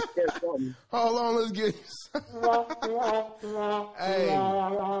gotta respect something. Hold on, let's get. Hey,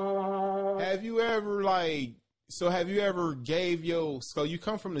 have you ever gave so you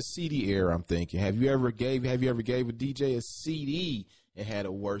come from the CD era, I'm thinking. Have you ever gave a DJ a CD and had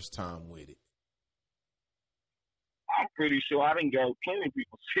a worse time with it? I'm pretty sure I didn't go plenty of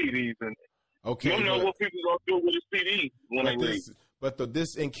people's CDs, and you don't know what people gonna do with a CD when they leave. But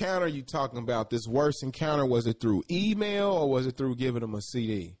this encounter you talking about, this worst encounter, was it through email or was it through giving them a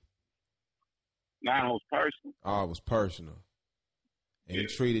CD? Nah, it was personal. Oh, it was personal. And he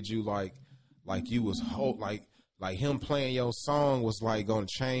treated you like you was like him playing your song was like gonna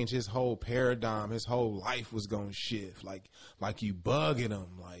change his whole paradigm. His whole life was gonna shift. Like you bugging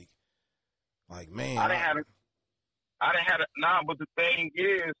him. Like, man. I didn't have a, nah, but the thing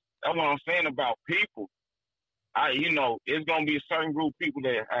is, that's what I'm saying about people. It's going to be a certain group of people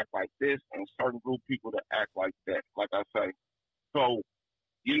that act like this and a certain group of people that act like that, like I say. So,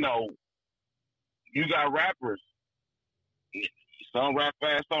 you got rappers. Some rap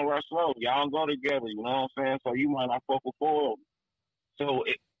fast, some rap slow. Y'all don't go together, you know what I'm saying? So you might not fuck with four of them. So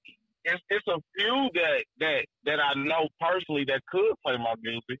it's a few that I know personally that could play my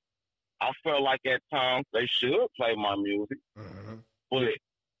music. I feel like at times they should play my music. Mm-hmm.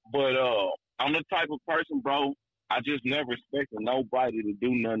 But I'm the type of person, bro, I just never expected nobody to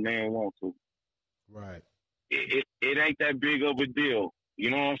do nothing they ain't want to. Right. It ain't that big of a deal. You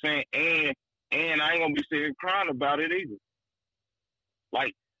know what I'm saying? And I ain't gonna be sitting crying about it either.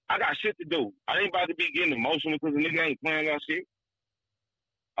 Like, I got shit to do. I ain't about to be getting emotional because the nigga ain't playing that shit.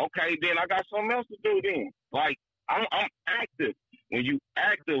 Okay, then I got something else to do then. Like, I'm active. When you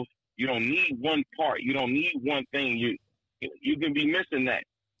active, you don't need one part. You don't need one thing. You can be missing that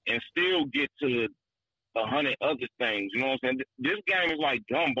and still get to 100 other things. You know what I'm saying? This game is like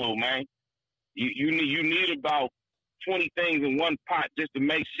gumbo, man. You need about 20 things in one pot just to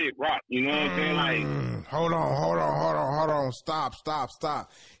make shit rock. You know what I'm saying? Like, hold on. Stop.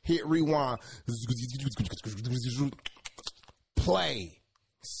 Hit rewind. Play.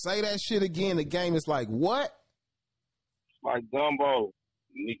 Say that shit again. The game is like what? Like gumbo.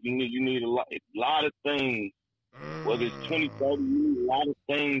 You need a lot of things. Whether it's 20, 30, you need a lot of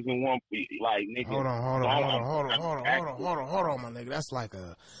things in one piece. Like, nigga. Hold on, my nigga. That's like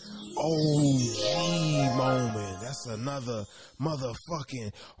a OG moment. That's another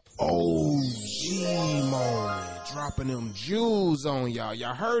motherfucking OG moment. Dropping them jewels on y'all.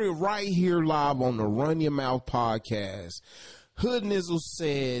 Y'all heard it right here live on the Run Your Mouth podcast. Hood Nizzle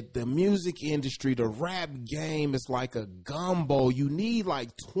said the music industry, the rap game is like a gumbo. You need like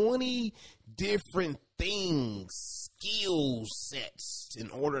 20 different things, skill sets in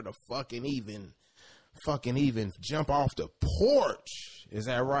order to fucking even jump off the porch. Is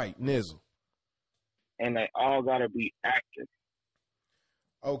that right, Nizzle? And they all gotta be active.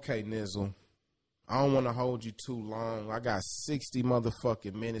 Okay, Nizzle. I don't want to hold you too long. I got 60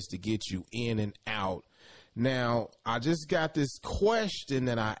 motherfucking minutes to get you in and out. Now, I just got this question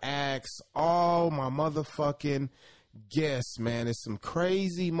that I asked all my motherfucking guests, man. It's some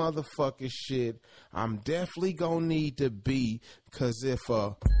crazy motherfucking shit. I'm definitely gonna need to be, because if,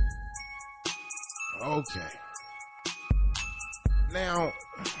 okay. Now,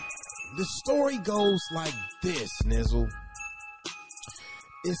 the story goes like this, Nizzle.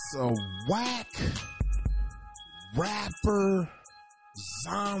 It's a whack rapper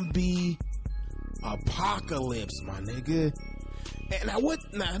zombie apocalypse, my nigga. And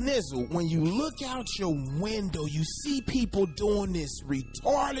now, Nizzle, when you look out your window, you see people doing this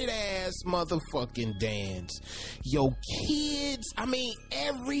retarded ass motherfucking dance. Yo, kids, I mean,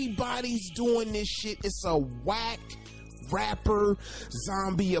 everybody's doing this shit. It's a whack rapper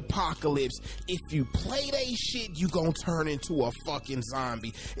zombie apocalypse. If you play they shit, you gonna turn into a fucking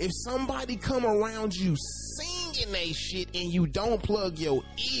zombie. If somebody come around you singing they shit and you don't plug your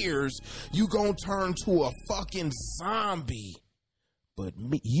ears, you gonna turn to a fucking zombie. But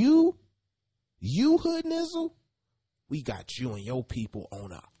you Hood Nizzle, we got you and your people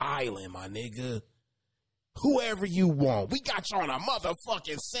on an island, my nigga. Whoever you want. We got you on a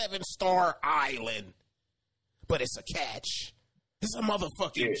motherfucking 7-star island. But it's a catch. It's a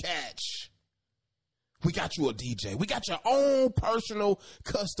motherfucking catch. We got you a DJ. We got your own personal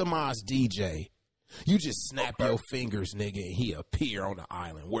customized DJ. You just snap your fingers, nigga, and he appear on the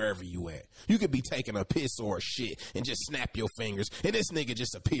island, wherever you at. You could be taking a piss or a shit and just snap your fingers, and this nigga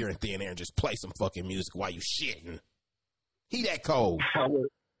just appear in thin air and just play some fucking music while you shitting. He that cold.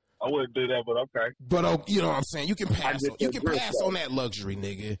 I wouldn't do that, but okay. But you know what I'm saying? You can pass on that luxury,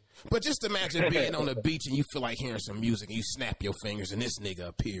 nigga. But just imagine being on the beach and you feel like hearing some music and you snap your fingers and this nigga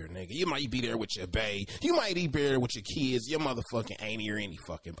appear, nigga. You might be there with your bae. You might be there with your kids. Your motherfucking auntie or any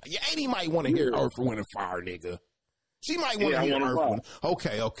fucking... Your auntie might want to hear Earth, Wind, and Fire, nigga. She might want to hear Earth, Wind.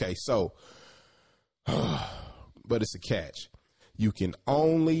 Okay, so... but it's a catch. You can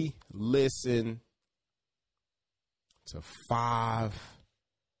only listen to 5...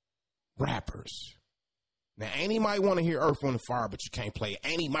 rappers. Now, Annie might want to hear Earth, Wind, and Fire, but you can't play it.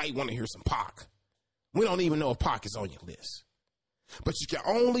 Annie might want to hear some Pac. We don't even know if Pac is on your list. But you can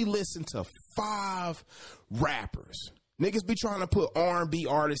only listen to 5 rappers. Niggas be trying to put R&B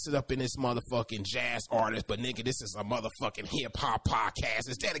artists up in this motherfucking jazz artist, but nigga, this is a motherfucking hip-hop podcast.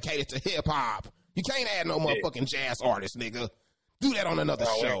 It's dedicated to hip-hop. You can't add no motherfucking jazz artist, nigga. Do that on another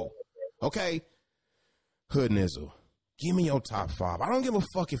show. Okay? Hood Nizzle. Give me your top 5. I don't give a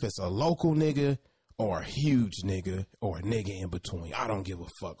fuck if it's a local nigga or a huge nigga or a nigga in between. I don't give a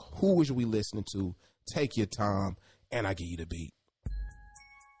fuck. Who is we listening to? Take your time, and I give you the beat.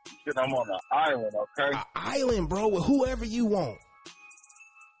 Shit, I'm on an island, okay? An island, bro, with whoever you want.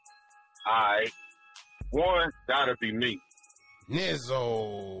 All right. One, gotta be me.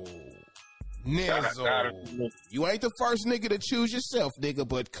 Nizzle. Gotta be me. You ain't the first nigga to choose yourself, nigga,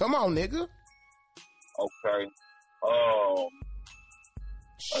 but come on, nigga. Okay.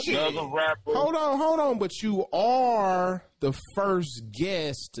 Another rapper. Hold on. But you are the first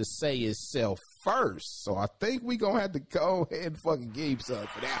guest to say itself first. So I think we gonna have to go ahead and fucking give you something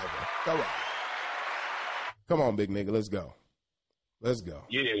for that one. Come on, big nigga. Let's go.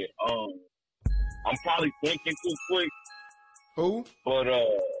 Yeah. I'm probably thinking too quick. Who? But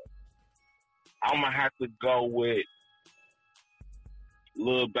I'm gonna have to go with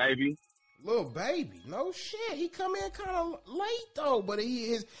Lil Baby. Lil Baby, no shit. He come in kind of late though, but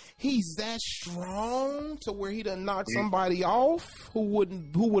he's that strong to where he done knocked somebody off who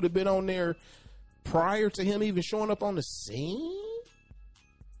would have been on there prior to him even showing up on the scene.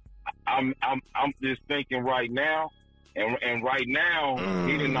 I'm just thinking right now, and right now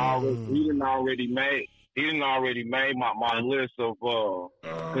he didn't already made my list of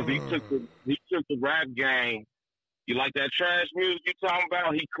because he took the rap game. You like that trash music you talking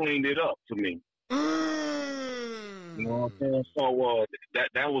about? He cleaned it up to me. You know what I'm saying? So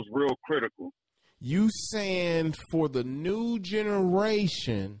that was real critical. You saying for the new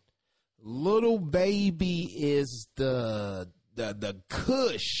generation, Lil Baby is the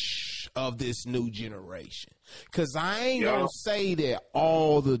Kush of this new generation. Cause I ain't gonna say that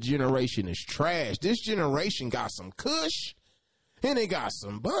all the generation is trash. This generation got some Kush. And it got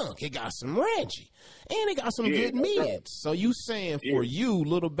some bunk. It got some Reggie. And it got some good mids. So you saying for you,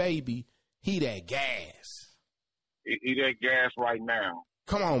 Lil Baby, he that gas. He that gas right now.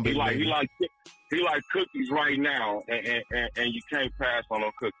 Come on, big nigga. He like cookies right now, and you can't pass on no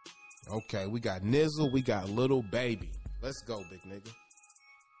cookies. Okay, we got Nizzle, we got Lil Baby. Let's go, big nigga.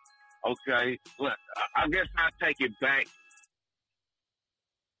 Okay, look, I guess I'll take it back.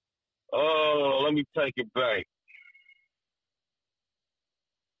 Oh, let me take it back.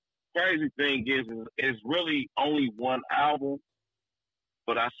 Crazy thing is it's really only one album,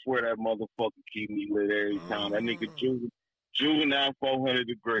 but I swear that motherfucker keep me lit every time. That nigga Juvenile 400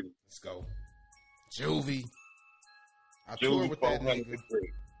 Degrees. Let's go. Juvie. I toured with that nigga.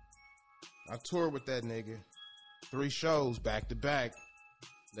 I toured with that nigga. 3 shows back to back.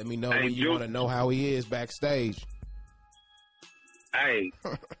 Let me know when you want to know how he is backstage. Hey.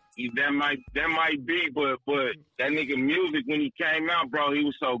 That might be, but that nigga music when he came out, bro, he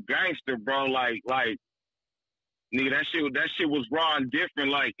was so gangster, bro. Like nigga, that shit was raw and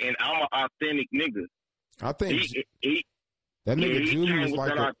different. Like, and I'm an authentic nigga. I think that nigga Juvie was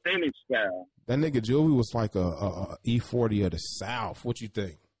like an authentic style. That nigga Juvie was like a E40 of the South. What you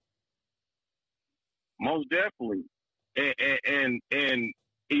think? Most definitely, and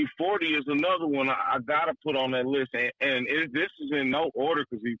E40 is another one I gotta put on that list, and this is in no order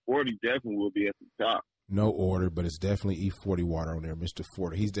because E40 definitely will be at the top. No order, but it's definitely E40 water on there, Mr.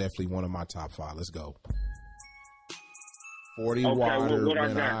 40. He's definitely one of my top 5. Let's go. 40 okay, water.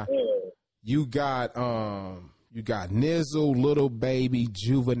 Well, you got Nizzle, Lil Baby,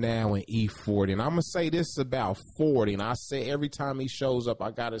 Juvenile, and E40. And I'm gonna say this about 40. And I say every time he shows up,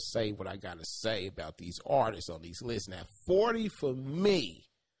 I gotta say what I gotta say about these artists on these lists. Now, 40 for me.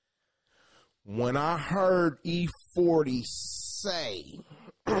 When I heard E40 say,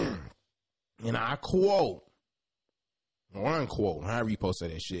 and I quote, or unquote, however you post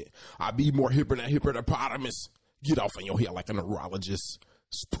that shit, I be more hipper than hippopotamus. Get off on your head like a neurologist.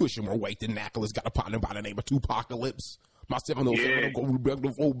 Pushing more weight than Nicholas. Got a partner by the name of Tupacalypse. My 707 go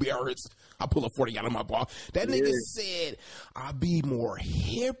rebel full barrels. I pull a 40 out of my ball. That nigga said, I be more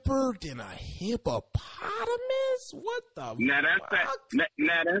hipper than a hippopotamus? What the fuck?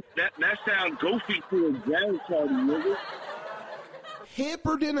 That sounds goofy to a gang party, nigga.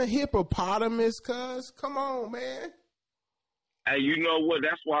 Hipper than a hippopotamus, cuz? Come on, man. Hey, you know what?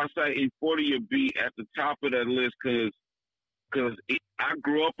 That's why I say E40 will be at the top of that list, because I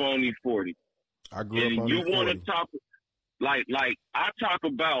grew up on E40. I grew up on E40. You want to talk, like I talk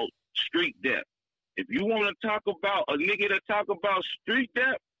about street depth. If you want to talk about a nigga that talk about street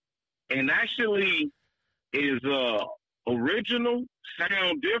depth and actually is original,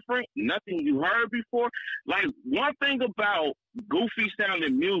 sound different, nothing you heard before. Like, one thing about goofy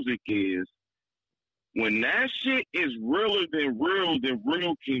sounding music is when that shit is realer than real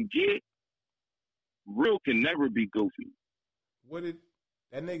can get, real can never be goofy. What did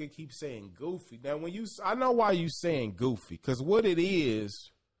That nigga keeps saying goofy. Now, I know why you saying goofy, because what it is,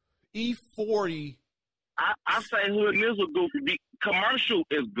 E40. I say Hood Nizzle goofy. Commercial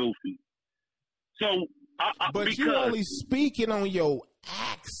is goofy. So, but you only speaking on your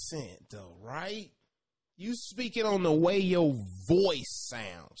accent, though, right? You speaking on the way your voice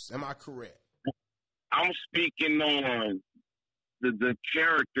sounds. Am I correct? I'm speaking on the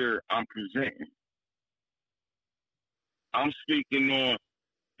character I'm presenting. I'm speaking on,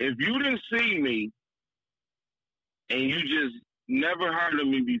 if you didn't see me and you just never heard of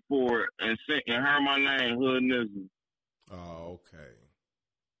me before and heard my name, Hood Nizzle. Oh, okay.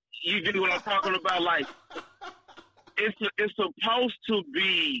 You get what I'm talking about? Like, it's supposed to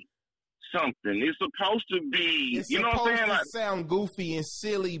be something. It's supposed to be, it's you know what I'm saying? Like, sound goofy and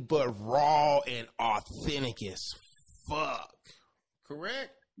silly, but raw and authentic as fuck.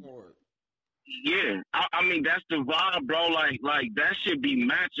 Correct? Or... Yeah, I mean that's the vibe, bro. Like that should be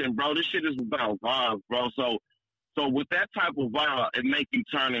matching, bro. This shit is about vibes, bro. So with that type of vibe, it make you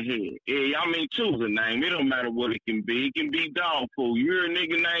turn ahead. Yeah, I mean, choose a name. It don't matter what it can be. It can be Dog Food. You're a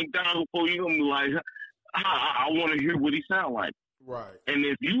nigga named Dog Food. You gonna be like, I want to hear what he sound like. Right. And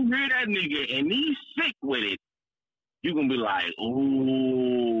if you hear that nigga and he's sick with it, you gonna be like,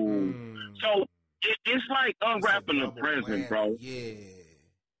 ooh. So it's like unwrapping the present, bro. Yeah.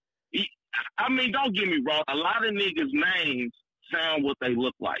 I mean, don't get me wrong. A lot of niggas' names sound what they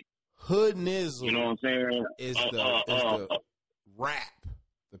look like. Hood Nizzle, you know what I'm saying? Is the rap,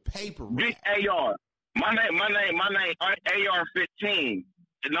 the paper rap. Big AR. My name, AR-15.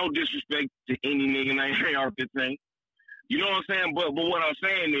 No disrespect to any nigga named AR-15. You know what I'm saying? But what I'm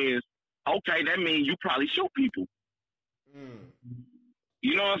saying is, okay, that means you probably shoot people.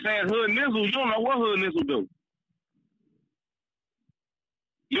 You know what I'm saying? Hood Nizzle, you don't know what Hood Nizzle do.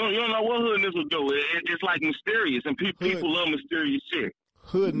 You don't know what Hood Nizzle do. It's like mysterious, and people love mysterious shit.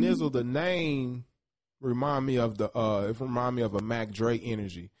 Hood Nizzle, the name remind me of a Mac Dre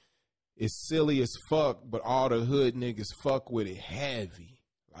energy. It's silly as fuck, but all the hood niggas fuck with it heavy.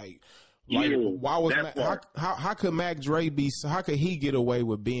 Like why was how could Mac Dre how could he get away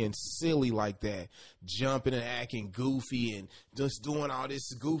with being silly like that, jumping and acting goofy and just doing all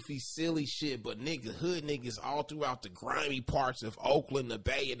this goofy silly shit? But hood niggas all throughout the grimy parts of Oakland, the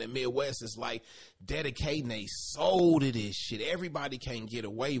Bay, and the Midwest is like dedicating their soul to this shit. Everybody can't get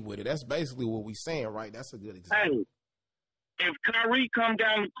away with it. That's basically what we saying, right? That's a good example. Hey, if Kyrie come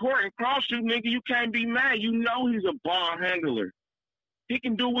down the court and cross you, nigga, you can't be mad. You know he's a ball handler. He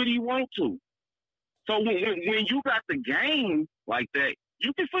can do what he wants to. So when you got the game like that,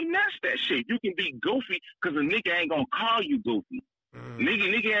 you can finesse that shit. You can be goofy because a nigga ain't gonna call you goofy.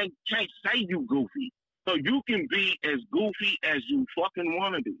 Nigga can't say you goofy. So you can be as goofy as you fucking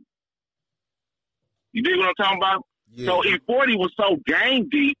want to be. You dig what I'm talking about? Yeah. So E40 was so game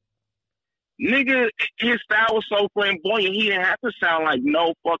deep. Nigga, his style was so flamboyant, he didn't have to sound like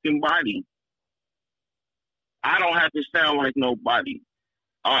no fucking body. I don't have to sound like nobody.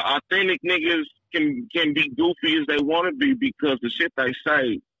 Authentic niggas can be goofy as they want to be because the shit they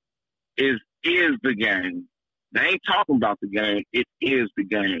say is the game. They ain't talking about the game. It is the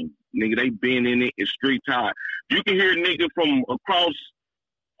game. Nigga, they been in it. It's street time. You can hear a nigga from across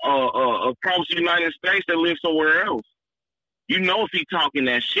the United States that live somewhere else. You know if he talking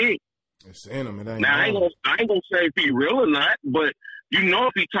that shit. It's in him. It ain't now, I ain't gonna say if he real or not, but you know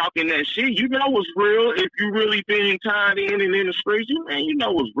if he talking that shit, you know what's real. If you really been tied in and in the streets, you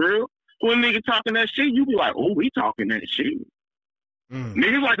know what's real. When a nigga talking that shit, you be like, oh, he talking that shit.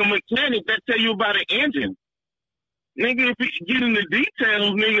 Niggas like a mechanic that tell you about an engine. Nigga, if you get in the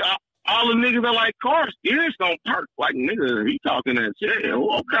details, nigga, all the niggas that like cars, ears don't perk. Like, nigga, he talking that shit.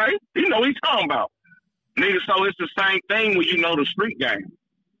 Oh, okay. You know what he's talking about. Nigga, so it's the same thing when you know the street game.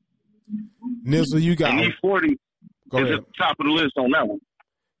 Nizzle, you got... And E40 is at the top of the list on that one.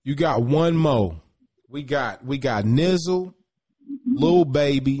 You got one more. We got Nizzle, Lil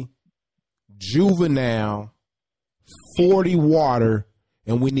Baby, Juvenile, 40 Water,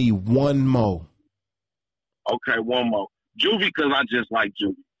 and we need one more. Okay, one more. Juvie, because I just like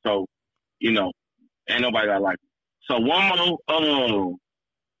Juvie. So, you know, ain't nobody got like it. So one more,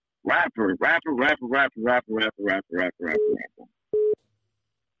 rapper.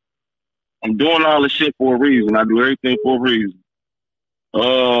 I'm doing all this shit for a reason. I do everything for a reason.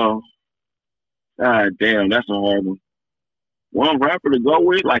 God damn, that's a hard one. One rapper to go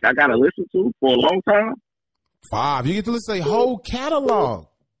with, like I gotta listen to for a long time. 5. You get to listen to a whole catalog.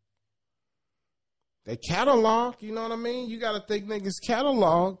 They catalog, you know what I mean? You gotta think niggas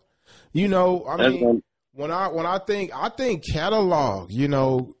catalog. You know, I mean, when I think catalog, you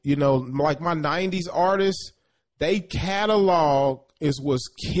know, like my 90s artists, they catalog is what's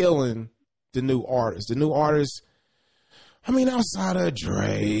killing the new artists. The new artists, I mean, outside of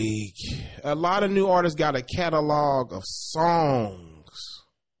Drake, a lot of new artists got a catalog of songs.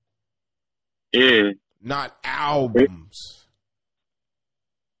 Yeah. Not albums.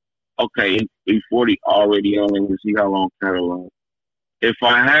 Okay, he's 40 already on and see how long catalog. If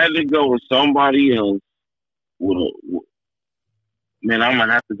I had to go with somebody else, man, I'm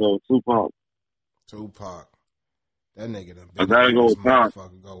gonna have to go with Tupac. Tupac. That nigga done I gotta go with Pac.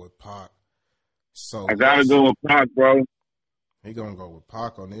 Go with Pac. So I gotta go with Pac, bro. He gonna go with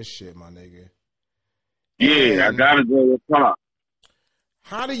Pac on this shit, my nigga. Yeah, I gotta go with Pac.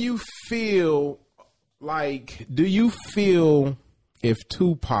 How do you feel? Like, do you feel if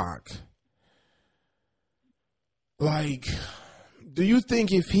Tupac, like, do you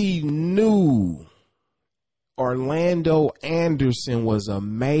think if he knew Orlando Anderson was a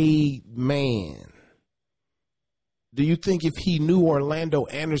made man, do you think if he knew Orlando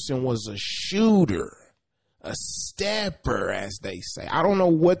Anderson was a shooter, a stepper, as they say? I don't know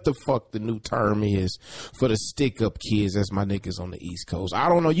what the fuck the new term is for the stick-up kids. That's my niggas on the East Coast. I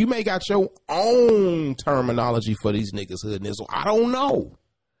don't know. You may got your own terminology for these niggas, Hood Nizzle. I don't know.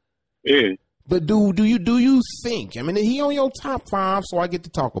 Yeah. But do you think? I mean, he on your top 5, so I get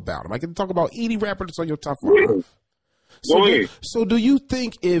to talk about him. I get to talk about any rapper that's on your top 5. Yeah. So do you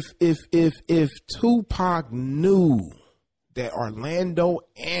think if Tupac knew that Orlando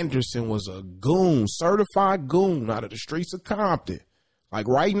Anderson was a goon, certified goon out of the streets of Compton? Like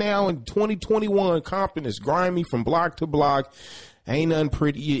right now in 2021, Compton is grimy from block to block. Ain't nothing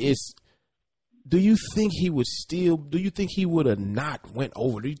pretty. Do you think he would have not went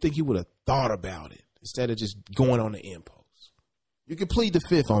over? Do you think he would have thought about it instead of just going on the impulse? You can plead the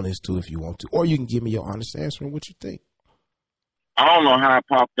fifth on this too if you want to, or you can give me your honest answer on what you think. I don't know how it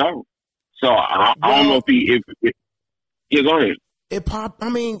popped out. So I don't know if yeah, go ahead. It popped. I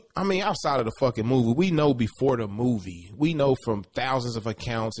mean, outside of the fucking movie, we know before the movie, we know from thousands of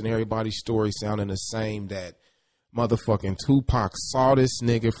accounts and everybody's story sounding the same that motherfucking Tupac saw this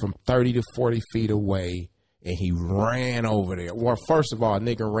nigga from 30 to 40 feet away and he ran over there. Well, first of all, a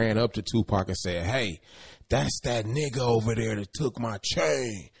nigga ran up to Tupac and said, "Hey, that's that nigga over there that took my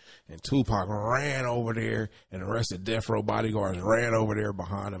chain." And Tupac ran over there and the rest of Death Row bodyguards ran over there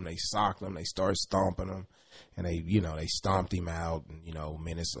behind him. They socked him. They started stomping him. And they stomped him out, and,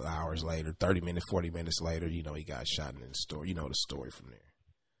 hours later, 30 minutes, 40 minutes later, he got shot in the store. You know the story from there.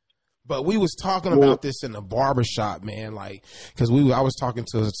 But we was talking about this in the barbershop, man, like, because I was talking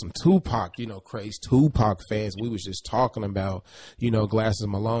to some Tupac, crazy Tupac fans. We was just talking about, Glasses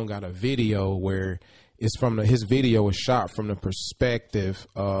Malone got a video where it's his video is shot from the perspective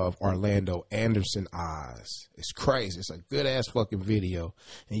of Orlando Anderson eyes. It's crazy. It's a good ass fucking video,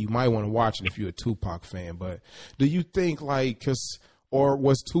 and you might want to watch it if you're a Tupac fan. But do you think or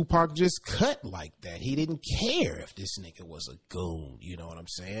was Tupac just cut like that? He didn't care if this nigga was a goon. You know what I'm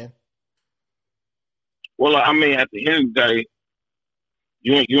saying? Well, I mean, at the end of the day,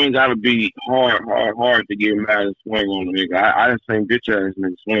 you ain't got to be hard to get mad and swing on the nigga. I done seen bitch ass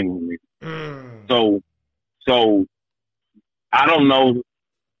nigga swing on me. So I don't know.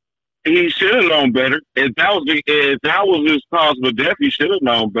 He should have known better. If that was his cause of death, he should have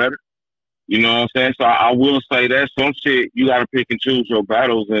known better. You know what I'm saying? So I will say that some shit you gotta pick and choose your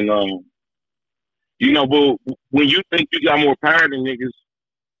battles, and but when you think you got more power than niggas,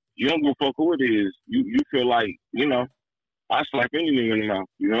 you don't give a fuck who it is. You feel like, I slap any nigga in the mouth.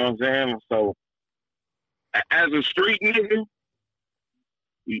 You know what I'm saying? So as a street nigga,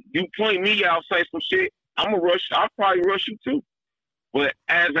 you point me out, say some shit, I'll probably rush you too. But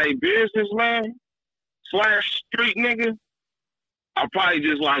as a businessman / street nigga, I'll probably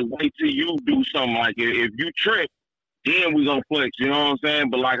just wait till you do something. Like if you trip, then we gonna flex. You know what I'm saying?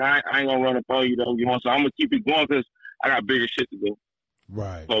 But I ain't gonna run up on you though. You know what I'm saying? I'm gonna keep it going because I got bigger shit to do.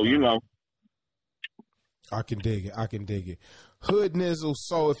 Right. So I can dig it. Hood Nizzle,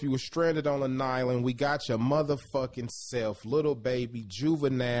 so if you were stranded on an island, we got your motherfucking self, Little Baby,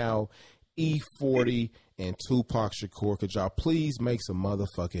 Juvenile, E40, and Tupac Shakur. Could y'all please make some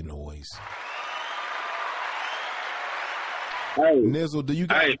motherfucking noise? Hey, Nizzle, do you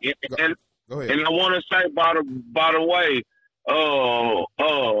got? Hey, go ahead. And I want to say, by the way,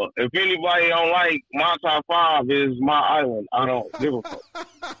 if anybody don't like my top 5 is my island, I don't give a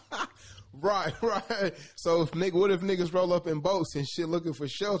fuck. Right. So what if niggas roll up in boats and shit looking for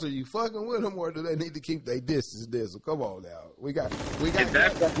shelter? You fucking with them, or do they need to keep their distance? Nizzle, come on now. We got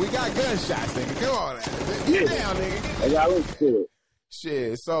gunshots, nigga. Come on now. Get down, nigga. I got to it.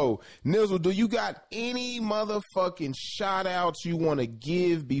 Shit. So, Nizzle, do you got any motherfucking shout outs you want to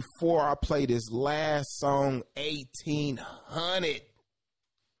give before I play this last song, 1800?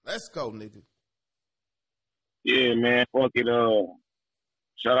 Let's go, nigga. Yeah, man. Fuck it.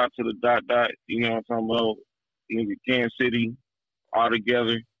 Shout out to the dot. You know what I'm talking about? Nigga, Kansas City, all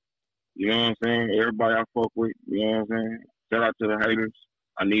together. You know what I'm saying? Everybody I fuck with. You know what I'm saying? Shout out to the haters.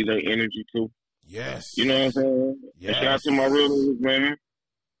 I need their energy too. Yes. You know what I'm saying? Yes. And shout out to my real niggas, man.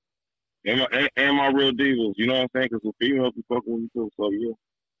 And my real divas. You know what I'm saying? Because the females be fucking with me too. So, yeah.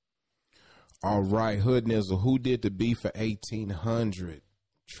 All right, Hood Nizzle. Who did the beat for 1800?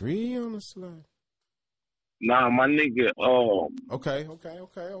 Tree on the slide. Nah, my nigga. Okay. Hold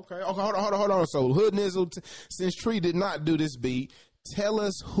on. So Hood Nizzle, since Tree did not do this beat, tell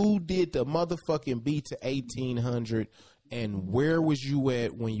us who did the motherfucking beat to 1800, and where was you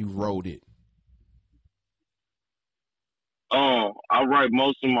at when you wrote it? I write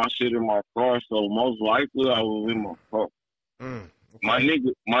most of my shit in my car, so most likely I was in my car. Okay. My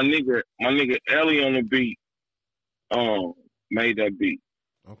nigga Ellie on the beat, made that beat.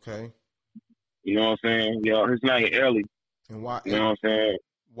 Okay. You know what I'm saying? Yeah, his name Ellie. And why? You know what I'm saying?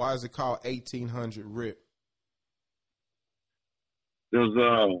 Why is it called 1800 Rip?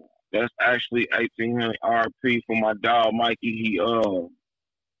 Because that's actually 1800 RP for my dog Mikey.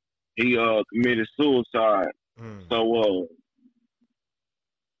 He committed suicide. So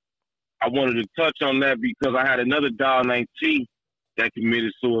I wanted to touch on that because I had another dog named T that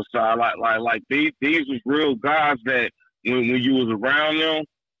committed suicide. Like these was real guys that when you was around them,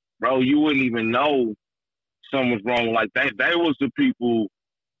 bro, you wouldn't even know something was wrong. Like they was the people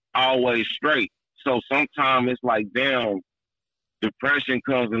always straight. So sometimes it's like, damn, depression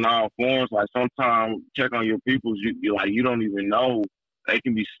comes in all forms. Like sometimes check on your peoples, you like you don't even know they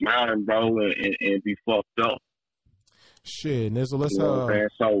can be smiling, bro, and be fucked up. Shit, Nizzle,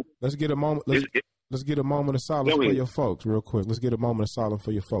 let's get a moment. Let's get a moment of silence for your folks, real quick. Let's get a moment of silence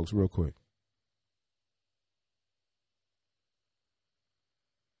for your folks, real quick.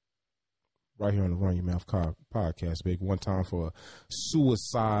 Right here on the Run Your Mouth podcast, big. One time for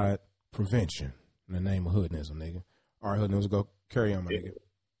suicide prevention in the name of Hood Nizzle, nigga. All right, Hood Nizzle, go carry on, my nigga.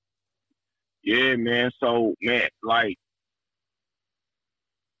 Yeah, man. So, man, like,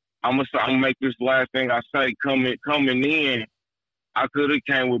 I'm gonna make this last thing I say. Coming in, I could have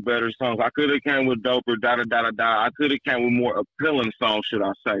came with better songs. I could have came with doper, I could have came with more appealing songs, should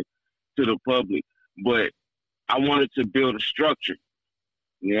I say, to the public. But I wanted to build a structure.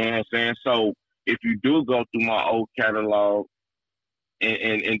 You know what I'm saying? So if you do go through my old catalog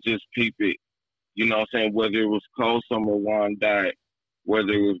and just peep it, you know what I'm saying? Whether it was Cold Summer Wine Diet, whether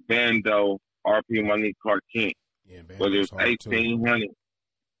it was Bando, RP My Nigga Clark Kent, whether it was 1800.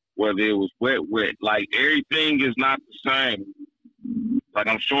 Whether it was wet, like everything is not the same. Like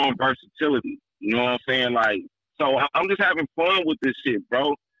I'm showing versatility, you know what I'm saying? Like, so I'm just having fun with this shit,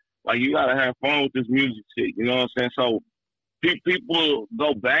 bro. Like you gotta have fun with this music shit, you know what I'm saying? So people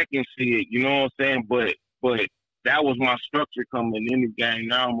go back and see it, you know what I'm saying? But that was my structure coming in the game.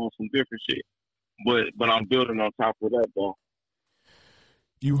 Now I'm on some different shit, but I'm building on top of that, though.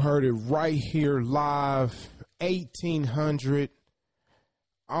 You heard it right here live, 1800.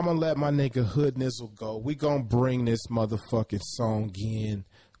 I'm going to let my nigga Hood Nizzle go. We going to bring this motherfucking song in.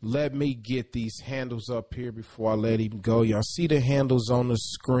 Let me get these handles up here before I let him go. Y'all see the handles on the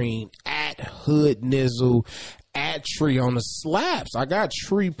screen. At Hood Nizzle, at Tree on the slaps. I got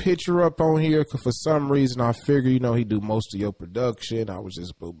Tree picture up on here because for some reason I figure, you know, he do most of your production. I was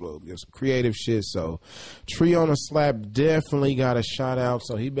just get some creative shit. So Tree on the slap definitely got a shout out.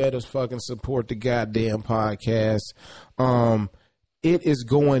 So he better fucking support the goddamn podcast. It is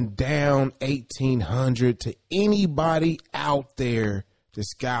going down 1800 to anybody out there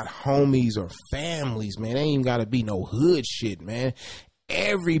that's got homies or families, man. Ain't even got to be no hood shit, man.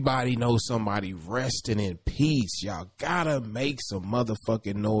 Everybody knows somebody resting in peace. Y'all gotta make some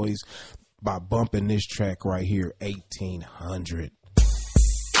motherfucking noise by bumping this track right here, 1800.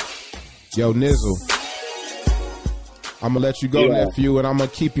 Yo, Nizzle. I'm going to let you go, nephew, and I'm going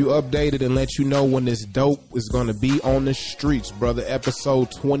to keep you updated and let you know when this dope is going to be on the streets, brother. Episode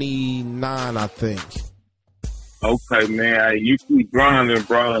 29, I think. Okay, man. You keep grinding,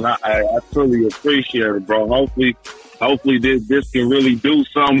 bro, and I truly appreciate it, bro. Hopefully this can really do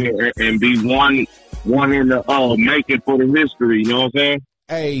something and be one in the making for the history, you know what I'm saying?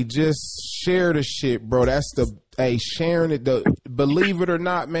 Hey, just share the shit, bro. That's sharing it. Believe it or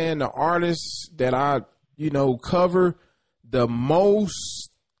not, man, the artists that I, cover, the most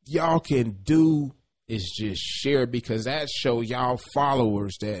y'all can do is just share, because that show y'all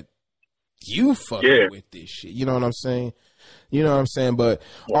followers that you fucking with this shit. You know what I'm saying? But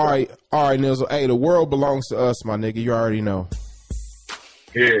all right, Nizzle. Hey, the world belongs to us, my nigga. You already know.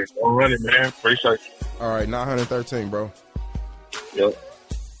 Yeah, 100, man. Appreciate you. All right, 913, bro. Yep.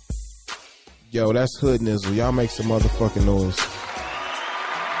 Yo, that's Hood Nizzle. Y'all make some motherfucking noise.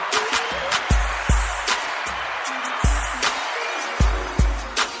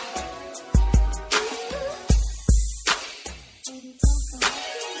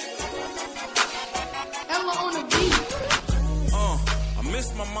 I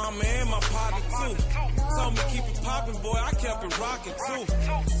miss my mama and my partner too. Told me keep it poppin', boy, I kept it rockin' too.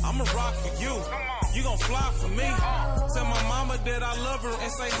 I'ma rock for you. You gon' fly for me. Tell my mama that I love her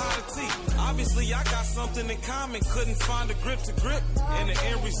and say hi to T. Obviously, I got something in common. Couldn't find a grip to grip, and the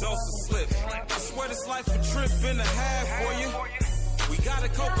end results a slip. I swear this life a trip and a half for you. We gotta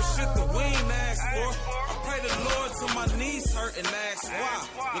cope with shit that we ain't asked for. I pray the Lord till my knees hurt and ask why.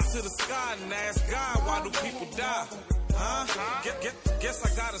 Look to the sky and ask God, why do people die? Huh? Guess I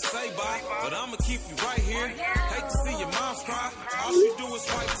gotta say bye, but I'ma keep you right here. Hate to see your moms cry. All she do is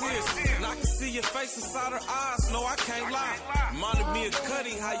wipe tears, and I can see your face inside her eyes. No, I can't lie. Reminded me of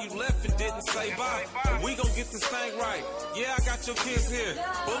Cuddy, how you left and didn't say bye. But we gon' get this thing right. Yeah, I got your kids here.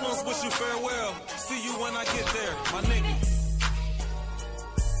 Balloons wish you farewell. See you when I get there, my nigga.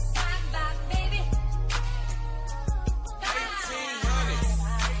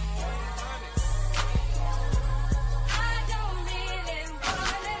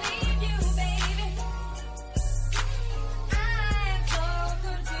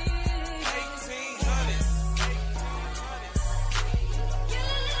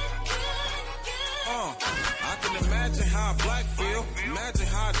 Imagine how Black feel, imagine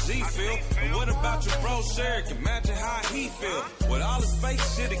how G feel, and what about your bro Sherrick? Imagine how he feel. With all this fake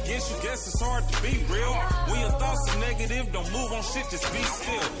shit against you, guess it's hard to be real. When your thoughts are negative, don't move on shit, just be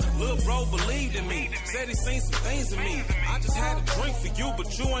still. Lil' bro believed in me, said he seen some things in me. I just had a drink for you,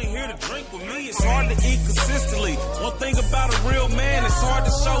 but you ain't here to drink with me. It's hard to eat consistently. One thing about a real man, it's hard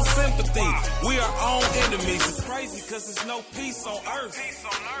to show sympathy. We are own enemies. It's crazy cause there's no peace on earth.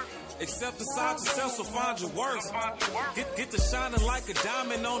 Except inside yourself, so find your worth. Get to shining like a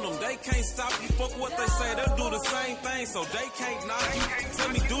diamond on them. They can't stop you. Fuck what they say. They'll do the same thing, so they can't knock you. Tell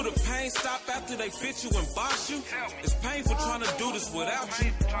me, do the pain stop after they fit you and box you? It's painful trying to do this without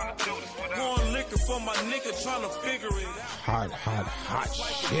you. Pouring liquor for my nigga trying to figure it out. Hot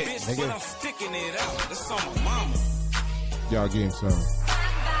shit, bitch, nigga. but I'm sticking it out. That's on my mama. Y'all give him some.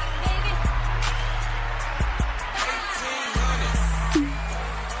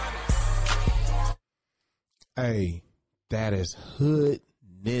 Hey, that is Hood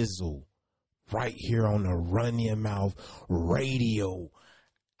Nizzle right here on the Run Your Mouth Radio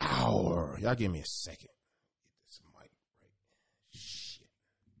Hour. Y'all give me a second. Get this mic right. Shit.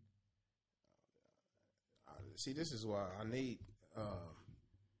 See, this is why I need,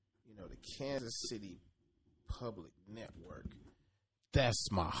 the Kansas City Public Network.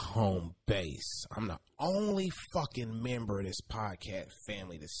 That's my home base. I'm the only fucking member of this podcast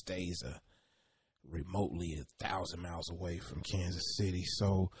family that stays remotely 1,000 miles away from Kansas City.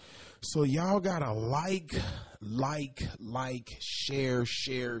 So y'all gotta like, share,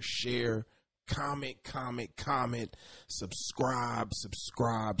 comment, subscribe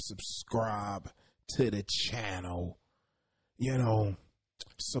to the channel.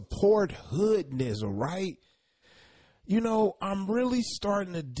 Support Hood Nizzle, right? I'm really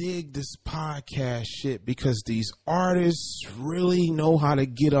starting to dig this podcast shit because these artists really know how to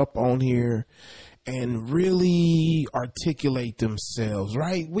get up on here and really articulate themselves,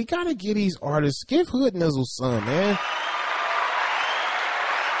 right? We got to get these artists, give Hood Nizzle some, man.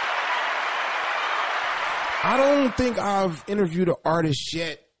 I don't think I've interviewed an artist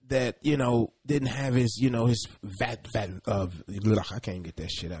yet that, didn't have his, his I can't get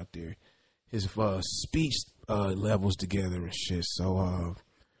that shit out there. His speech levels together and shit. So,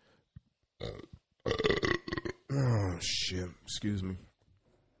 oh shit, excuse me.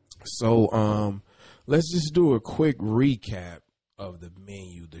 So, let's just do a quick recap of the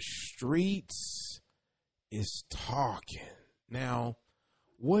menu. The streets is talking. Now,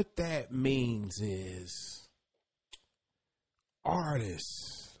 what that means is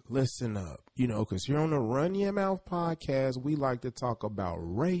artists, listen up, because here on the Run Your Mouth podcast, we like to talk about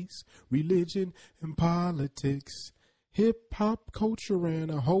race, religion, and politics, hip hop culture, and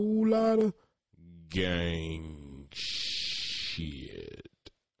a whole lot of gang shit.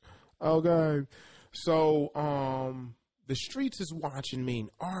 Okay. So, the streets is watching mean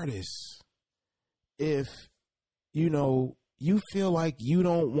artists. If, you feel like you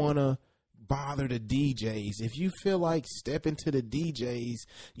don't want to bother the DJs, if you feel like stepping to the DJs,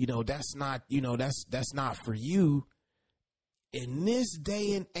 that's not for you. In this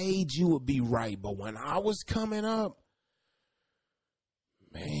day and age, you would be right. But when I was coming up,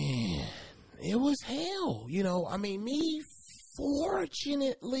 man, it was hell. Me,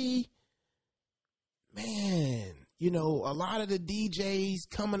 fortunately, man, you know, a lot of the DJs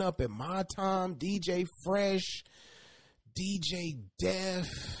coming up at my time, DJ Fresh, DJ Def,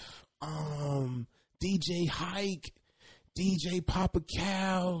 DJ Hike, DJ Papa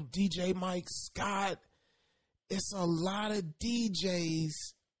Cal, DJ Mike Scott. It's a lot of DJs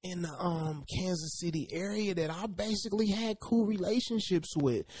in the Kansas City area that I basically had cool relationships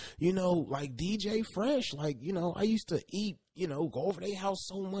with. You know, like DJ Fresh, like, you know, I used to eat, you know, go over their house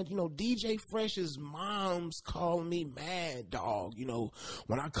so much. You know, DJ Fresh's mom's calling me Mad Dog, you know,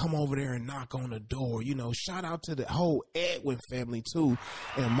 when I come over there and knock on the door. You know, shout out to the whole Edwin family too.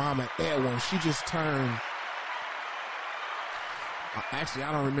 And Mama Edwin, she just turned, actually,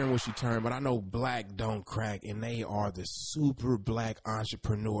 I don't remember what she turned, but I know Black Don't Crack, and they are the super black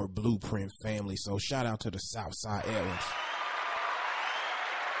entrepreneur blueprint family. So shout out to the Southside Edwards.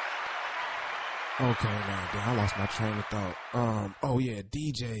 Okay, now I lost my train of thought. Oh yeah,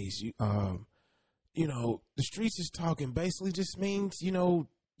 DJs. You know, the streets is talking basically just means, you know,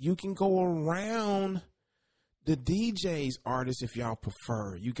 you can go around the DJs, artists, if y'all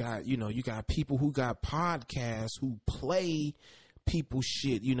prefer. You got, you know, you got people who got podcasts who play people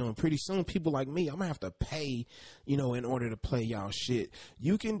shit, you know, and pretty soon people like me, I'm gonna have to pay, you know, in order to play y'all shit.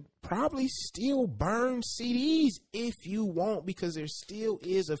 You can probably still burn CDs if you want, because there still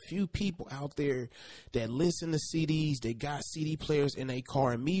is a few people out there that listen to CDs, that got CD players in their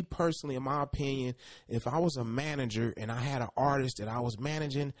car. And me personally, in my opinion, if I was a manager and I had an artist that I was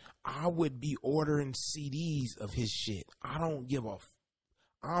managing, I would be ordering CDs of his shit. I don't give a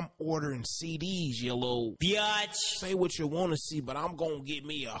I'm ordering CDs, you little biatch. Say what you want to see, but I'm going to get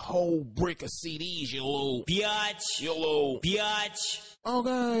me a whole brick of CDs, you little biatch. You little biatch.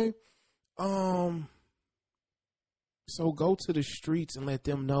 Okay. So go to the streets and let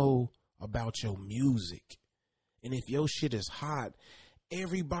them know about your music. And if your shit is hot,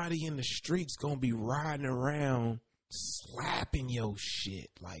 everybody in the streets going to be riding around slapping your shit.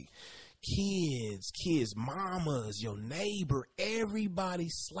 Like, kids, mamas, your neighbor, everybody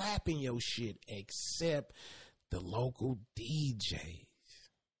slapping your shit except the local DJs.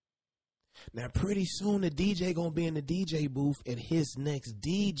 Now, pretty soon the DJ gonna be in the DJ booth at his next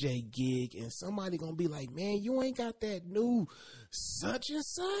DJ gig, and somebody gonna be like, man, you ain't got that new such and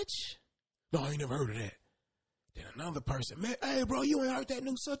such? No, I ain't never heard of that. Then another person, man, hey, bro, you ain't heard that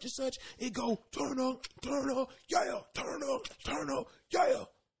new such and such? It go, turn up, yeah, turn up, yeah.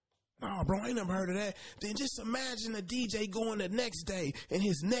 No, bro, I ain't never heard of that. Then just imagine a DJ going the next day in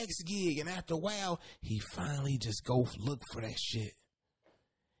his next gig, and after a while, he finally just go look for that shit.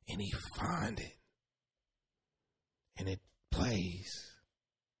 And he find it. And it plays.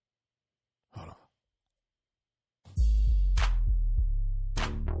 Hold on.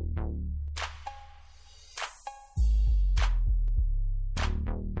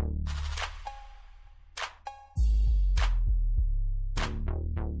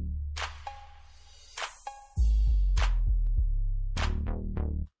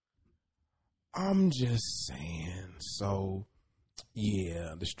 I'm just saying. So,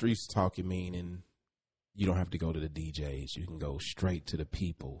 yeah, the streets talking mean, and you don't have to go to the DJs. You can go straight to the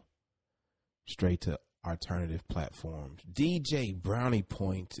people, straight to alternative platforms. DJ brownie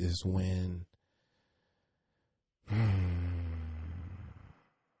points is when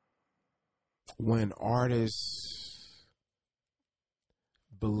artists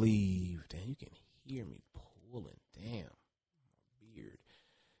believed, and you can hear me pulling down my beard.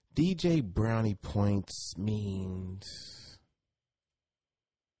 DJ brownie points means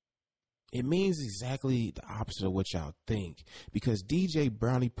exactly the opposite of what y'all think, because DJ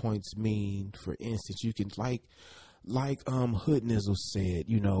brownie points mean, for instance, you can like Hood Nizzle said,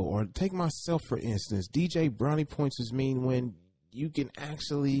 you know, or take myself for instance. DJ brownie points is mean when you can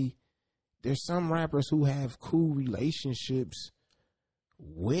actually, there's some rappers who have cool relationships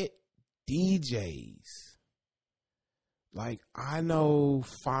with DJs. Like, I know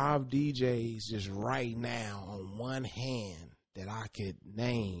 5 DJs just right now on one hand that I could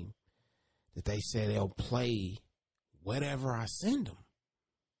name that they say they'll play whatever I send them.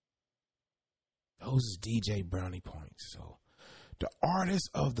 Those is DJ brownie points. So the artist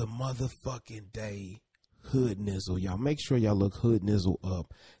of the motherfucking day, Hood Nizzle. Y'all make sure y'all look Hood Nizzle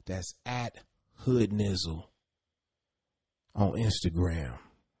up. That's at Hood Nizzle on Instagram.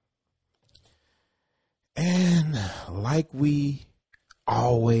 And like we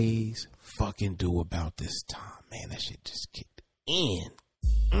always fucking do about this time, man, that shit just kicked in.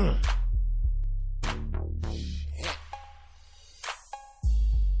 Shit.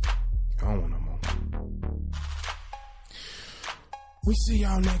 I don't want no more. We see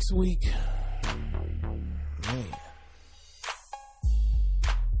y'all next week.